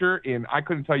dollar future in, I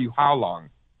couldn't tell you how long.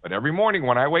 But every morning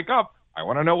when I wake up, I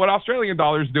want to know what Australian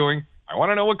dollar is doing. I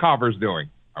want to know what copper's doing.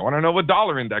 I want to know what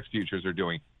dollar index futures are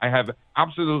doing. I have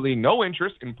absolutely no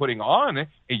interest in putting on a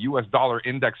U.S. dollar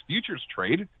index futures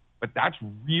trade, but that's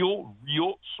real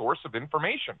source of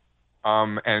information.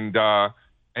 And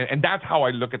that's how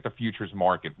I look at the futures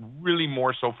market, really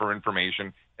more so for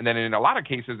information. And then in a lot of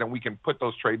cases, then we can put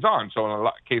those trades on. So in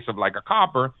a case of a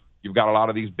copper, you've got a lot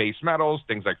of these base metals,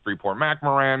 things like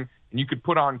Freeport-McMoRan, and you could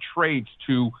put on trades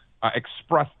to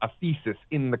express a thesis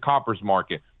in the copper's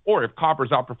market. Or if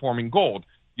copper's outperforming gold,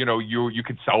 you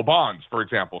could sell bonds, for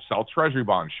example, sell treasury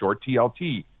bonds, short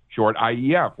TLT, short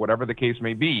IEF, whatever the case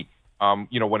may be.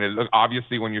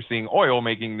 Obviously when you're seeing oil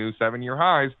making new 7-year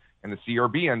highs and the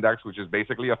CRB index, which is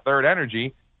basically a third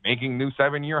energy, making new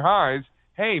 7-year highs,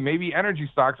 hey, maybe energy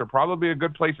stocks are probably a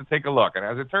good place to take a look. And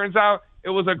as it turns out,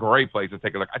 it was a great place to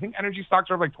take a look. I think energy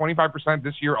stocks are 25%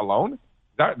 this year alone. Is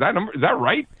that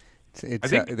right? I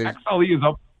think XLE is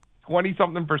up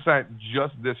 20-something%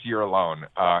 just this year alone.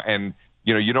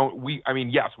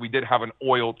 Yes, we did have an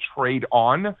oil trade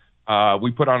on.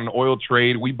 We put on an oil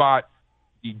trade. We bought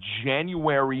the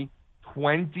January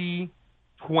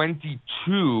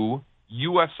 2022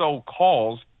 USO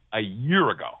calls a year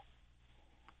ago,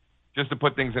 just to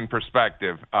put things in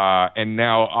perspective. And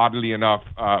now, oddly enough,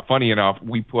 funny enough,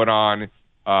 we put on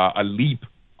a leap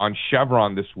on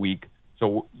Chevron this week.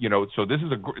 So this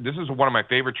is one of my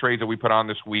favorite trades that we put on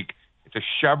this week. It's a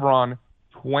Chevron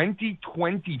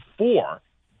 2024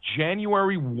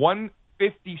 January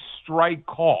 150 strike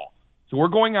call. So we're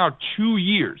going out 2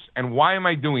 years. And why am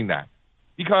I doing that?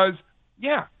 Because,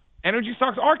 energy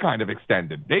stocks are kind of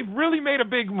extended. They've really made a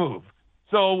big move.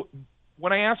 So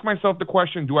when I ask myself the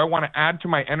question, do I want to add to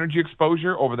my energy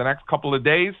exposure over the next couple of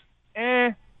days?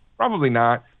 Probably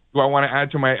not. Do I want to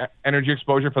add to my energy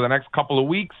exposure for the next couple of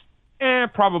weeks?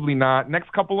 Probably not.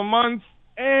 Next couple of months?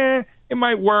 It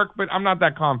might work, but I'm not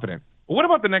that confident. But what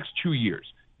about the next 2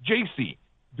 years? JC,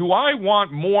 do I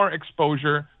want more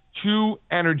exposure to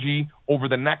energy over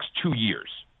the next 2 years?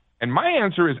 And my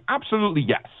answer is absolutely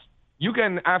yes. You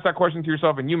can ask that question to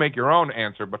yourself and you make your own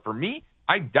answer. But for me,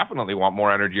 I definitely want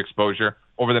more energy exposure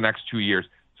over the next 2 years.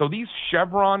 So these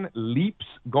Chevron leaps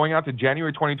going out to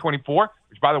January 2024,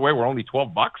 which, by the way, were only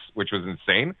 $12, which was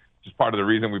insane, which is part of the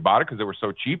reason we bought it because they were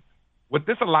so cheap. What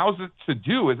this allows it to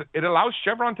do is it allows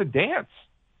Chevron to dance.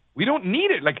 We don't need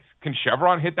it. Can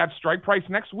Chevron hit that strike price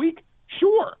next week?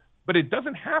 Sure, but it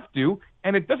doesn't have to,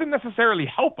 and it doesn't necessarily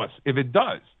help us if it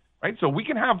does, right? So we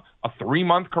can have a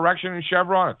 3-month correction in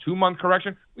Chevron, a 2-month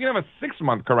correction. We can have a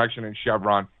 6-month correction in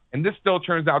Chevron, and this still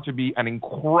turns out to be an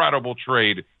incredible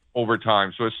trade over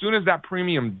time. So as soon as that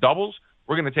premium doubles,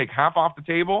 we're going to take half off the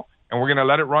table, and we're going to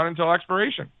let it run until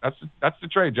expiration. That's the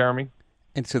trade, Jeremy.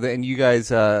 And so then you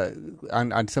guys,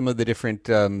 on some of the different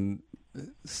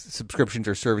subscriptions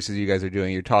or services you guys are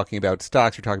doing, you're talking about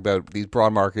stocks, you're talking about these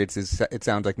broad markets. It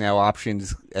sounds like now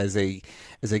options as a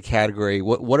category.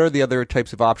 What are the other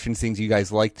types of options things you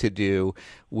guys like to do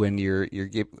when you're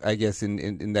I guess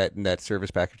in that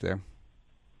service package there?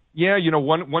 Yeah,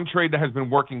 one trade that has been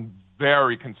working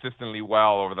very consistently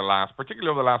well particularly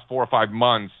over the last 4 or 5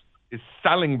 months, is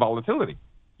selling volatility.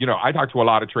 I talk to a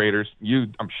lot of traders.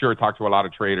 I'm sure, talk to a lot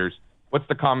of traders. What's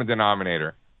the common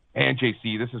denominator? Man,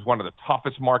 JC, this is one of the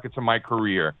toughest markets of my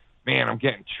career. Man, I'm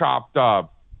getting chopped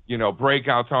up.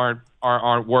 Breakouts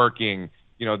aren't working.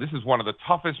 This is one of the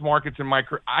toughest markets in my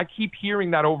career. I keep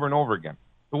hearing that over and over again.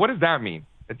 So what does that mean?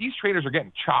 That these traders are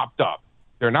getting chopped up.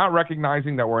 They're not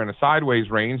recognizing that we're in a sideways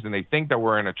range, and they think that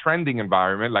we're in a trending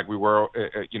environment like we were,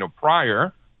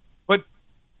 prior. But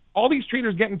all these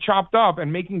traders getting chopped up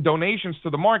and making donations to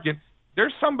the market,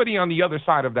 there's somebody on the other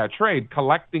side of that trade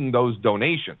collecting those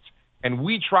donations. And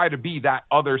we try to be that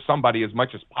other somebody as much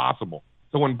as possible.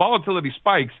 So when volatility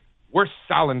spikes, we're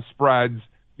selling spreads,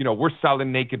 we're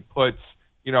selling naked puts,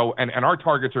 and our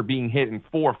targets are being hit in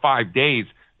 4 or 5 days.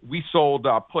 We sold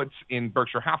puts in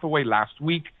Berkshire Hathaway last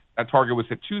week. That target was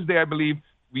hit Tuesday, I believe.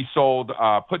 We sold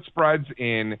put spreads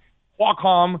in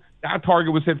Qualcomm. That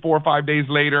target was hit 4 or 5 days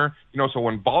later. So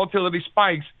when volatility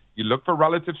spikes, you look for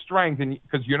relative strength, and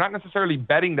because you're not necessarily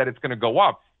betting that it's going to go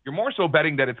up. You're more so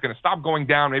betting that it's going to stop going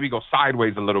down, maybe go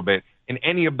sideways a little bit. In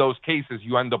any of those cases,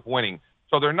 you end up winning.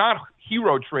 So they're not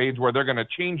hero trades where they're going to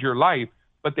change your life,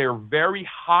 but they're very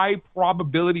high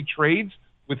probability trades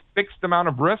with fixed amount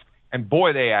of risk, and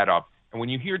boy, they add up. And when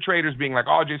you hear traders being like,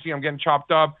 oh, JC, I'm getting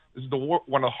chopped up. This is one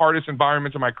of the hardest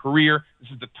environments of my career. This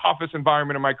is the toughest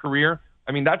environment of my career.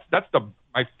 I mean, that's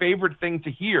my favorite thing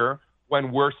to hear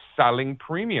when we're selling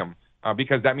premium,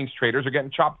 because that means traders are getting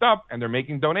chopped up and they're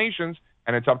making donations.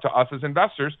 And it's up to us as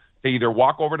investors to either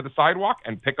walk over to the sidewalk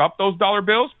and pick up those dollar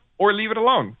bills or leave it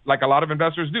alone, like a lot of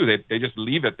investors do. They just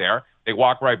leave it there. They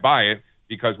walk right by it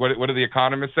because what do the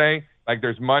economists say? Like,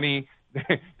 there's money.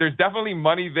 There's definitely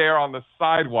money there on the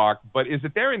sidewalk, but is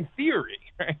it there in theory?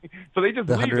 Right? So they just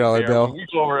leave it there. Bill. And we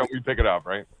go over and we pick it up,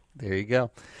 right? There you go.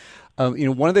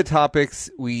 One of the topics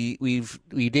we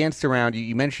danced around.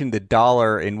 You mentioned the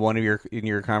dollar in one of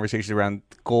your conversations around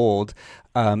gold.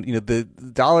 The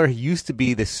dollar used to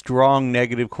be the strong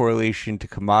negative correlation to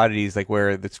commodities, like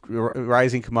where the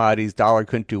rising commodities, dollar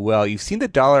couldn't do well. You've seen the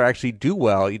dollar actually do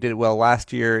well. You did it well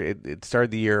last year. It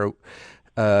started the year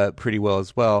pretty well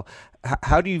as well.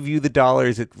 How do you view the dollar?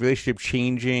 Is it relationship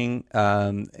changing?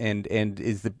 And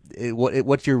is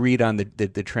what's your read on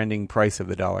the trending price of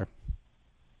the dollar?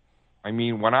 I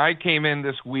mean, when I came in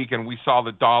this week and we saw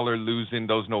the dollar losing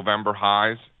those November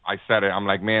highs, I said it. I'm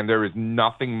like, man, there is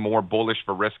nothing more bullish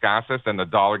for risk assets than the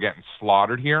dollar getting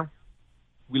slaughtered here.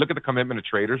 We look at the commitment of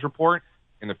traders report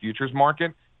in the futures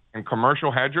market, and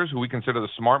commercial hedgers, who we consider the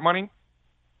smart money,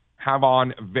 have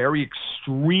on very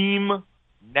extreme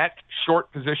net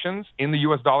short positions in the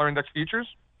U.S. dollar index futures.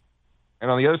 And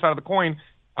on the other side of the coin,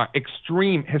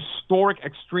 historic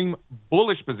extreme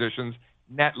bullish positions,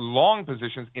 net long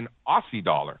positions in Aussie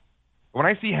dollar. When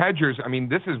I see hedgers, I mean,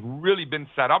 this has really been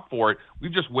set up for it.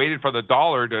 We've just waited for the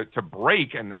dollar to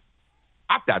break and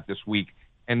stop that this week.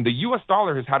 And the U.S.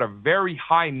 dollar has had a very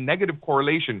high negative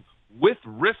correlation with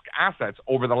risk assets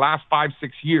over the last 5-6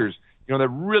 years. That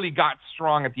really got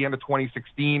strong at the end of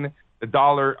 2016. The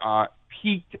dollar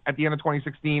peaked at the end of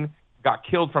 2016, got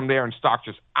killed from there, and stocks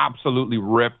just absolutely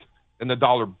ripped. Then the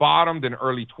dollar bottomed in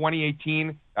early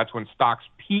 2018. That's when stocks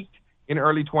peaked. In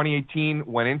early 2018,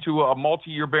 went into a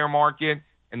multi-year bear market,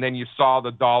 and then you saw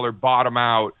the dollar bottom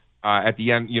out at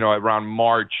the end, around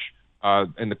March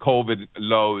in the COVID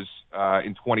lows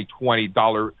in 2020.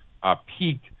 Dollar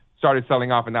peaked, started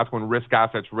selling off, and that's when risk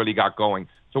assets really got going.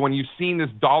 So when you've seen this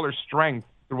dollar strength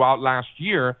throughout last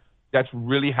year, that's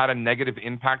really had a negative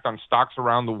impact on stocks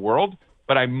around the world.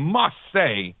 But I must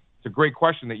say, it's a great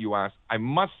question that you asked. I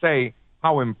must say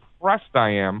how impressed I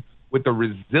am with the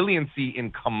resiliency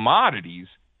in commodities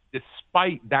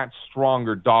despite that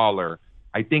stronger dollar.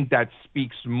 I think that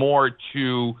speaks more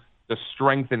to the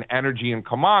strength and energy in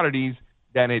commodities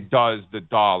than it does the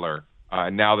dollar.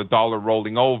 Now the dollar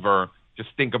rolling over, just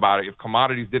think about it. If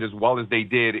commodities did as well as they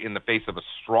did in the face of a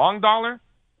strong dollar,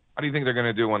 how do you think they're going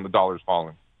to do when the dollar's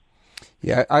falling?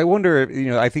 Yeah, I wonder,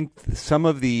 I think some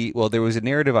of there was a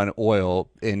narrative on oil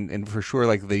and for sure,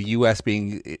 like the U.S.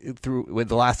 being with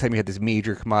the last time you had this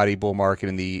major commodity bull market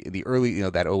in the early,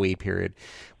 that 08 period,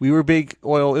 we were a big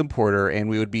oil importer and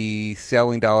we would be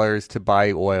selling dollars to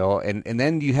buy oil. And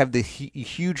then you have the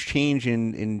huge change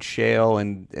in shale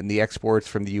and the exports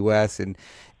from the U.S. And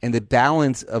And the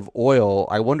balance of oil,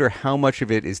 I wonder how much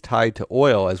of it is tied to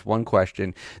oil as one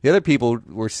question. The other people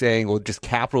were saying, well, just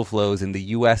capital flows in the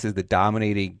U.S. is the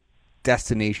dominating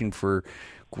destination for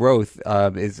growth.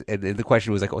 And the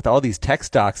question was like, with all these tech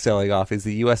stocks selling off, is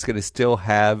the U.S. going to still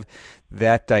have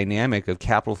that dynamic of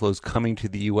capital flows coming to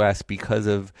the U.S. because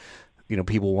of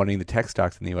people wanting the tech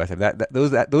stocks in the U.S.? And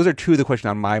those are two of the questions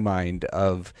on my mind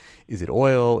of, is it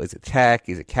oil? Is it tech?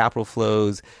 Is it capital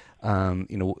flows?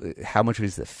 How much of it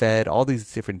is the Fed? All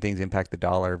these different things impact the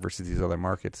dollar versus these other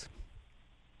markets.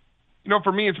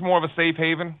 For me, it's more of a safe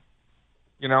haven.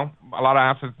 A lot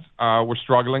of assets were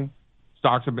struggling.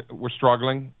 Stocks were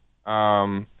struggling,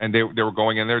 and they were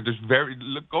going in there.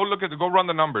 Go run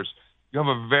the numbers. You have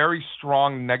a very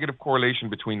strong negative correlation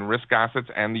between risk assets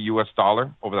and the U.S.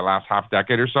 dollar over the last half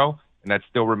decade or so, and that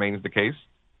still remains the case.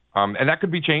 And that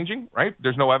could be changing, right?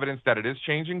 There's no evidence that it is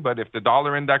changing, but if the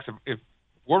dollar index, if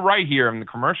we're right here and the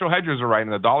commercial hedgers are right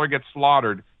and the dollar gets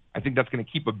slaughtered, I think that's going to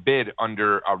keep a bid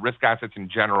under risk assets in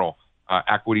general,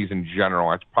 equities in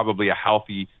general. It's probably a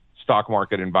healthy stock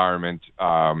market environment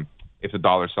if the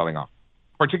dollar is selling off,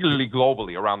 particularly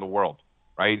globally around the world,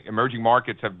 right? Emerging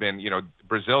markets have been,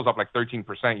 Brazil's up like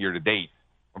 13% year to date.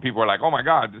 When people are like, oh my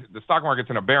God, the stock market's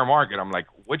in a bear market, I'm like,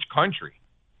 which country?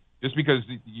 Just because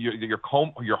your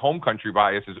home country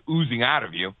bias is oozing out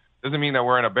of you doesn't mean that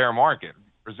we're in a bear market.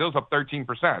 Brazil's up 13%.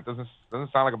 Doesn't sound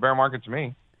like a bear market to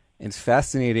me. It's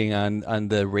fascinating on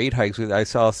the rate hikes. I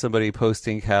saw somebody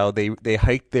posting how they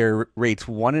hiked their rates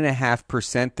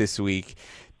 1.5% this week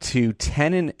to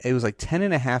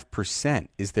 10.5%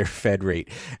 is their Fed rate.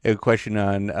 A question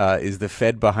on is the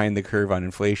Fed behind the curve on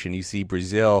inflation? You see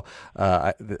Brazil,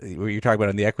 where you're talking about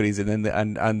on the equities, and then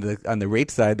on the rate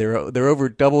side, they're over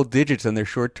double digits on their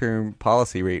short term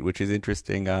policy rate, which is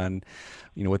interesting on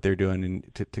what they're doing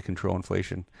to control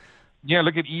inflation. Yeah,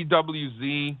 look at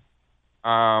EWZ.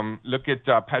 Look at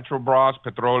Petrobras,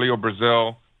 Petróleo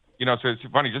Brazil. So it's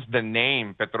funny, just the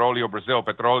name, Petróleo Brazil,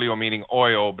 Petróleo meaning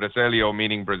oil, Brasileiro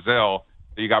meaning Brazil.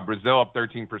 So you got Brazil up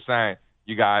 13%.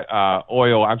 You got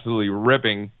oil absolutely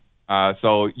ripping.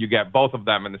 So you get both of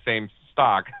them in the same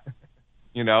stock,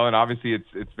 and obviously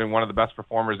it's been one of the best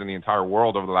performers in the entire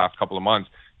world over the last couple of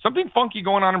months. Something funky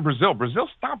going on in Brazil. Brazil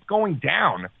stopped going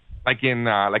down like in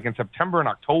September and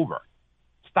October.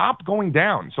 Stopped going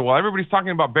down. So while everybody's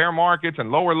talking about bear markets and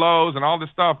lower lows and all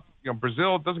this stuff,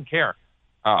 Brazil doesn't care.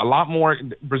 A lot more.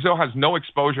 Brazil has no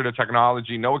exposure to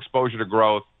technology, no exposure to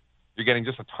growth. You're getting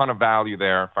just a ton of value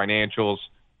there, ton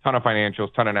of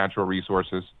natural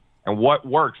resources. And what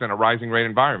works in a rising rate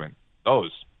environment?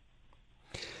 Those.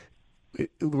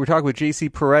 We're talking with JC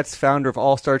Peretz, founder of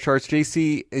All Star Charts.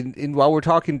 JC, and while we're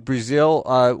talking Brazil,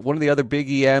 one of the other big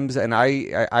EMs, and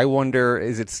I wonder,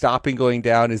 is it stopping going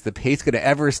down? Is the pace going to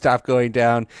ever stop going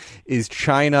down? Is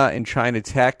China and China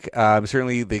tech?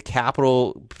 Certainly the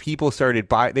capital people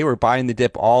they were buying the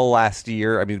dip all last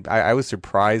year. I mean, I was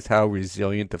surprised how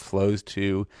resilient the flows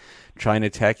to China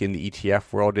tech in the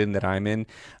ETF world that I'm in.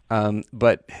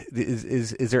 But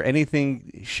is there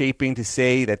anything shaping to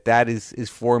say that is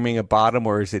forming a bottom,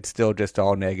 or is it still just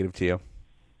all negative to you?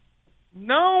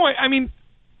 No, I mean,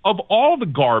 of all the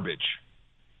garbage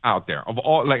out there,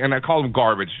 and I call them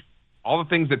garbage, all the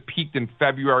things that peaked in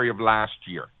February of last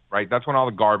year, right? That's when all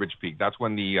the garbage peaked. That's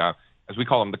when as we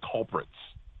call them, the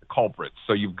culprits.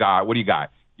 So you've got, what do you got?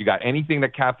 You got anything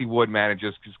that Cathie Wood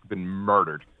manages has been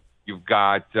murdered. You've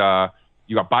got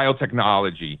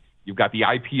biotechnology. You've got the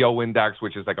IPO index,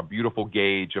 which is like a beautiful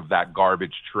gauge of that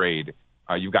garbage trade.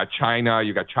 You've got China,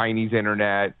 you've got Chinese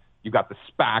internet, you've got the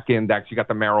SPAC index, you got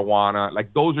the marijuana.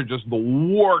 Like, those are just the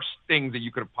worst things that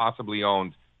you could have possibly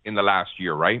owned in the last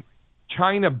year, right?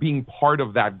 China being part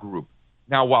of that group.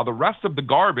 Now, while the rest of the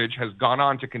garbage has gone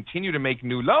on to continue to make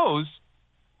new lows,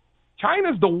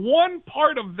 China's the one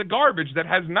part of the garbage that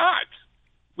has not,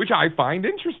 which I find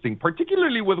interesting,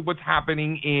 particularly with what's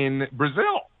happening in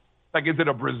Brazil. Like, is it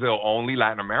a Brazil-only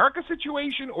Latin America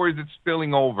situation, or is it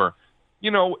spilling over?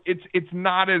 It's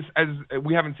not as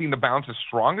we haven't seen the bounce as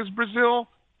strong as Brazil,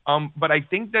 but I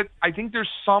think there's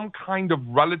some kind of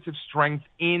relative strength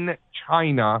in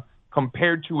China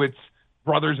compared to its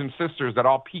brothers and sisters that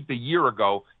all peaked a year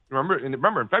ago. Remember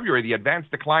in February, the advanced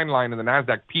decline line in the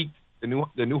Nasdaq peaked, the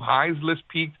new highs list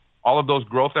peaked, all of those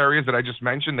growth areas that I just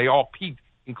mentioned, they all peaked,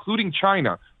 including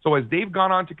China. So as they've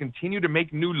gone on to continue to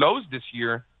make new lows this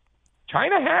year,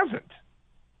 China hasn't.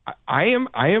 I am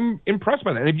impressed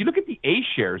by that. And if you look at the A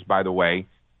shares, by the way,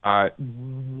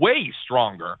 way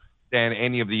stronger than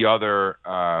any of the other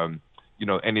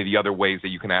ways that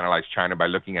you can analyze China by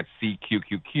looking at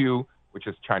CQQQ, which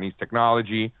is Chinese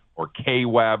technology, or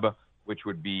KWEB, which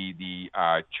would be the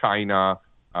China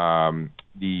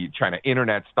the China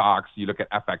internet stocks. You look at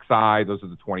FXI, those are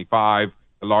the 25,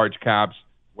 the large caps.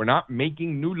 We're not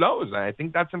making new lows, and I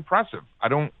think that's impressive. I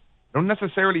don't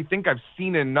necessarily think I've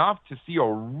seen enough to see a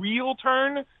real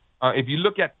turn. If you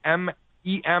look at EMXC,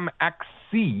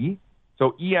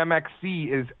 so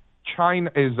EMXC is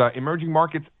China, is emerging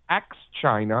markets ex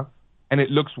China, and it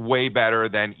looks way better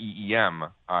than EEM.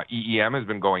 EEM has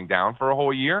been going down for a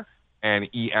whole year,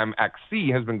 and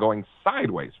EMXC has been going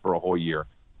sideways for a whole year.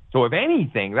 So if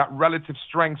anything, that relative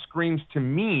strength screams to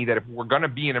me that if we're going to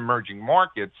be in emerging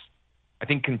markets, I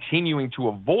think continuing to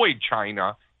avoid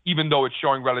China, even though it's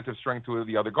showing relative strength to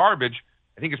the other garbage,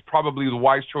 I think is probably the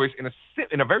wise choice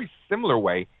in a very similar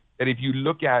way that if you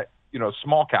look at,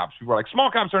 small caps, people are like,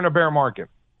 small caps are in a bear market.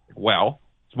 Well,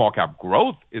 small cap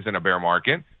growth is in a bear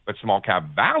market, but small cap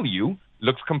value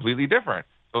looks completely different.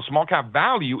 So small cap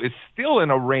value is still in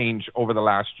a range over the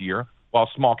last year, while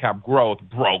small cap growth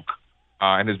broke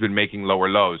and has been making lower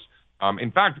lows.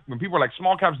 In fact, when people are like,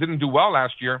 small caps didn't do well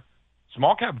last year,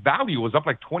 small cap value was up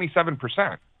like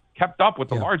 27%, kept up with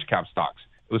the large cap stocks.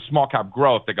 It was small cap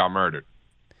growth that got murdered.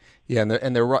 Yeah,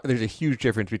 and there's a huge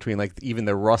difference between like even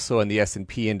the Russell and the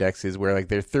S&P indexes, where like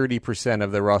they're 30%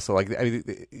 of the Russell. Like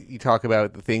you talk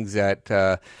about the things that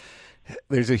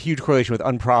there's a huge correlation with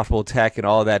unprofitable tech and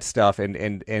all of that stuff,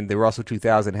 and the Russell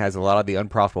 2000 has a lot of the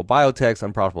unprofitable biotechs,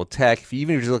 unprofitable tech. If you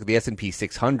look at the S&P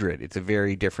 600, it's a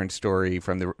very different story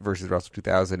from the versus Russell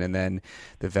 2000, and then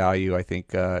the value I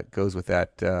think goes with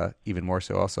that even more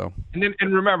so also.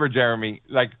 And remember, Jeremy,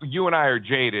 like you and I are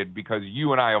jaded because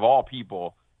you and I of all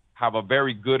people have a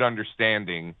very good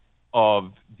understanding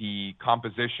of the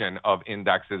composition of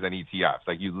indexes and ETFs.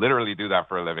 Like you literally do that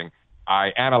for a living.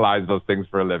 I analyze those things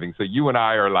for a living. So you and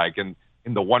I are like in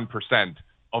the 1%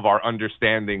 of our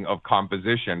understanding of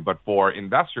composition. But for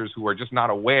investors who are just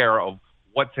not aware of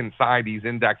what's inside these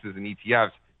indexes and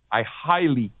ETFs, I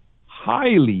highly,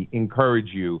 highly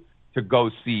encourage you to go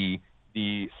see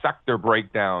the sector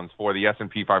breakdowns for the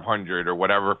S&P 500 or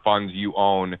whatever funds you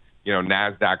own,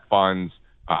 NASDAQ funds.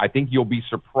 I think you'll be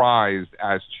surprised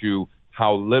as to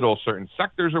how little certain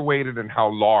sectors are weighted and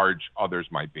how large others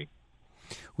might be.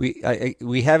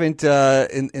 We haven't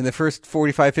in the first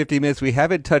 45, 50 minutes, we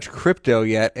haven't touched crypto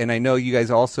yet. And I know you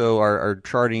guys also are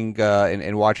charting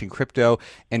and watching crypto.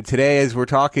 And today, as we're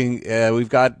talking,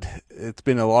 it's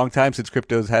been a long time since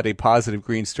crypto's had a positive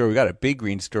green story. We got a big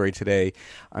green story today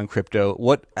on crypto.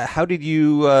 How did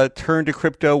you turn to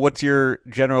crypto? What's your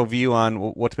general view on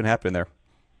what's been happening there?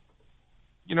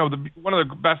 One of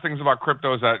the best things about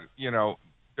crypto is that,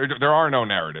 there are no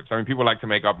narratives. I mean, people like to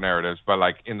make up narratives, but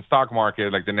like in the stock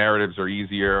market, like the narratives are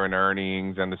easier and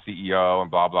earnings and the CEO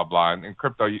and blah, blah, blah. And in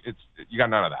crypto, you got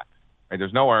none of that, right?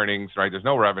 There's no earnings, right? There's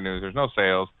no revenues. There's no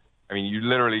sales. I mean, you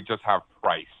literally just have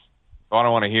price. So I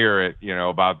don't want to hear it,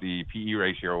 about the PE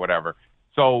ratio or whatever.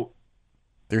 So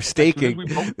they're staking.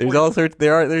 There's all sorts.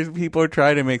 There's people are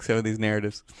trying to make some of these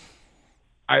narratives.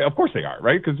 Of course they are,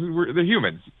 right? Because they're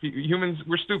humans. Humans,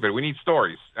 we're stupid. We need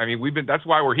stories. I mean, that's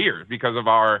why we're here, because of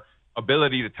our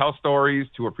ability to tell stories,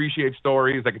 to appreciate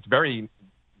stories. Like, it's very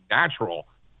natural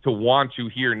to want to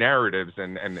hear narratives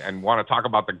and want to talk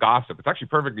about the gossip. It's actually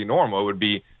perfectly normal. It would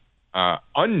be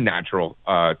unnatural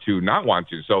to not want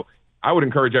to. So I would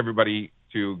encourage everybody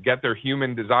to get their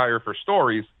human desire for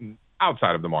stories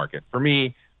outside of the market. For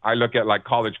me, I look at like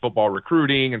college football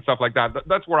recruiting and stuff like that.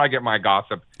 That's where I get my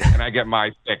gossip and I get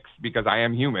my fix, because I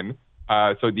am human.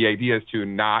 So the idea is to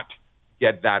not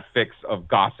get that fix of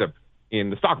gossip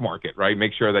in the stock market, right?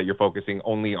 Make sure that you're focusing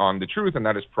only on the truth, and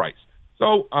that is price.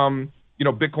 So,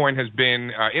 Bitcoin has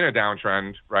been in a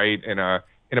downtrend, right? In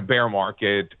a bear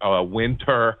market,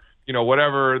 winter,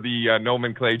 whatever the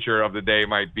nomenclature of the day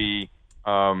might be.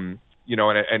 And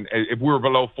if we're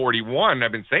below 41,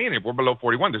 I've been saying if we're below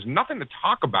 41, there's nothing to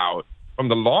talk about from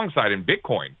the long side in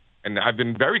Bitcoin. And I've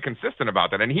been very consistent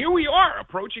about that. And here we are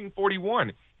approaching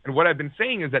 41. And what I've been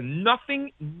saying is that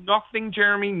nothing,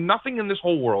 Jeremy, nothing in this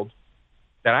whole world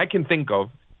that I can think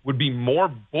of would be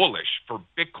more bullish for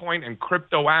Bitcoin and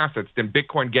crypto assets than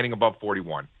Bitcoin getting above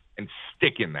 41 and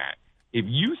stick in that. If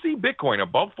you see Bitcoin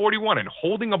above 41 and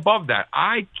holding above that,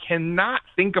 I cannot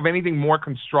think of anything more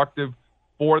constructive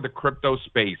for the crypto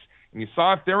space. And you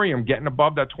saw Ethereum getting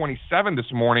above that 27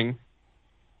 this morning.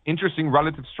 Interesting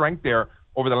relative strength there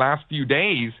over the last few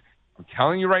days. I'm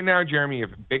telling you right now, Jeremy,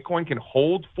 if Bitcoin can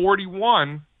hold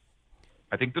 41,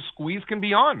 I think the squeeze can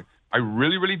be on. I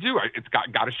really, really do. It's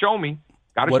got to show me.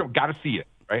 Got to see it.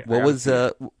 Right?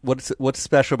 What's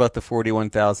special about the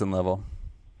 41,000 level?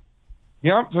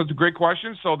 Yeah, so it's a great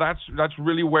question. So that's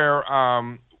really where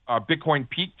Bitcoin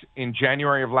peaked in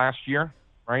January of last year.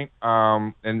 right?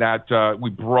 And that we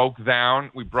broke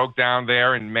down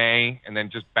there in May and then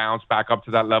just bounced back up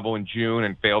to that level in June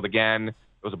and failed again. There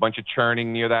was a bunch of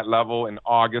churning near that level in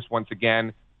August. Once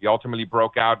again, we ultimately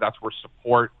broke out. That's where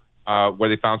support, where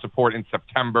they found support in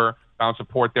September, found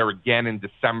support there again in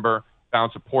December,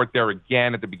 found support there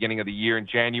again at the beginning of the year in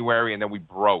January, and then we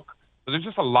broke. So there's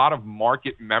just a lot of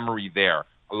market memory there.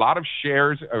 A lot of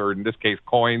shares, or in this case,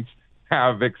 coins,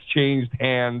 have exchanged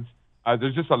hands.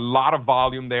 There's just a lot of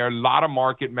volume there, a lot of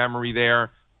market memory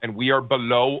there, and we are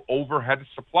below overhead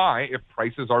supply if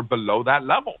prices are below that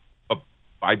level. But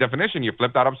by definition, you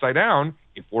flip that upside down.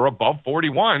 If we're above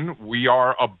 41, we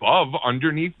are above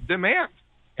underneath demand.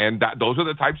 And those are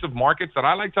the types of markets that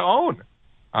I like to own.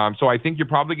 So I think you're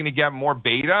probably going to get more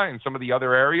beta in some of the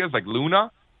other areas like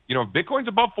Luna. You know, if Bitcoin's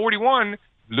above 41,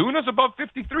 Luna's above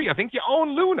 53. I think you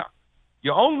own Luna.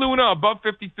 You own Luna above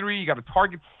 53. You got to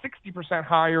target 60%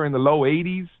 higher in the low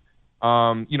 80s.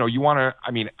 You know, you want to,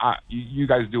 I mean, you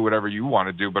guys do whatever you want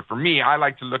to do. But for me, I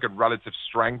like to look at relative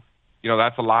strength. You know,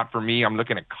 that's a lot for me. I'm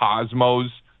looking at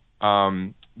Cosmos.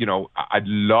 You know, I'd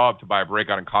love to buy a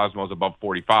breakout in Cosmos above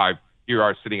 45. Here you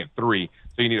are sitting at 3.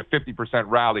 So you need a 50%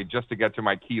 rally just to get to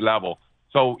my key level.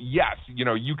 So yes, you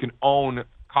know, you can own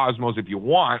Cosmos if you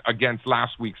want against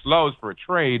last week's lows for a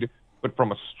trade. But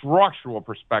from a structural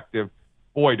perspective,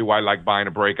 boy, do I like buying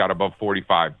a breakout above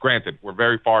 45. Granted, we're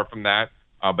very far from that.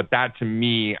 But that to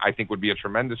me, I think would be a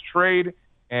tremendous trade.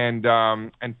 And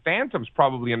Phantom's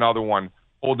probably another one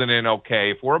holding in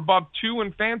okay. If we're above 2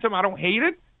 in Phantom, I don't hate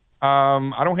it.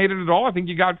 I don't hate it at all. I think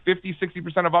you got 50,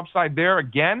 60% of upside there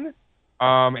again.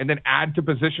 And then add to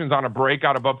positions on a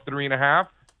breakout above 3.5.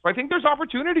 So I think there's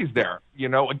opportunities there, you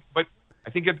know, but I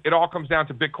think it all comes down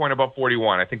to Bitcoin above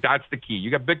 41. I think that's the key.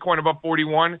 You got Bitcoin above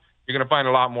 41, you're going to find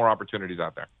a lot more opportunities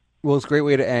out there. Well, it's a great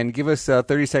way to end. Give us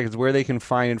 30 seconds where they can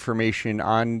find information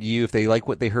on you. If they like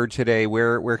what they heard today,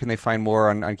 where can they find more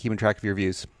on keeping track of your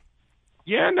views?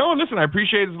 Yeah, no, listen, I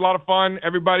appreciate it. It's a lot of fun.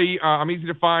 Everybody, I'm easy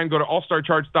to find. Go to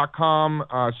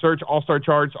allstarcharts.com. Search All-Star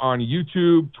Charts on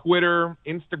YouTube, Twitter,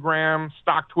 Instagram,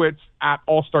 StockTwits at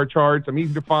All-Star Charts. I'm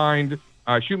easy to find.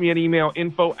 Shoot me an email,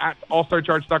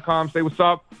 info@allstarcharts.com. Say what's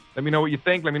up. Let me know what you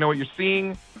think. Let me know what you're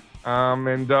seeing.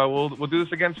 And we'll do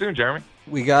this again soon, Jeremy.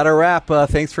 We got a wrap.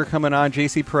 Thanks for coming on.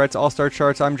 JC Peretz, All-Star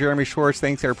Charts. I'm Jeremy Schwartz.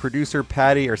 Thanks to our producer,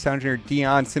 Patty, our sound engineer,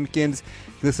 Dion Simpkins.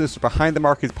 This is Behind the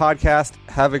Markets podcast.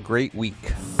 Have a great week.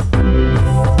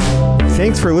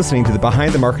 Thanks for listening to the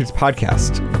Behind the Markets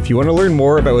podcast. If you want to learn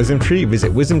more about WisdomTree,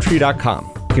 visit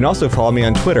wisdomtree.com. You can also follow me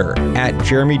on Twitter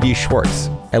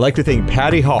 @JeremyDSchwartz. I'd like to thank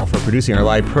Patty Hall for producing our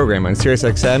live program on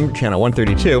SiriusXM channel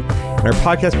 132 and our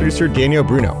podcast producer, Daniel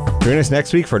Bruno. Join us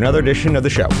next week for another edition of the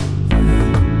show.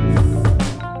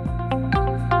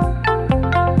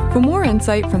 For more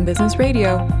insight from Business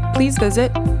Radio, please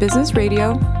visit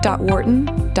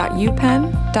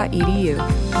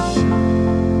businessradio.wharton.upenn.edu.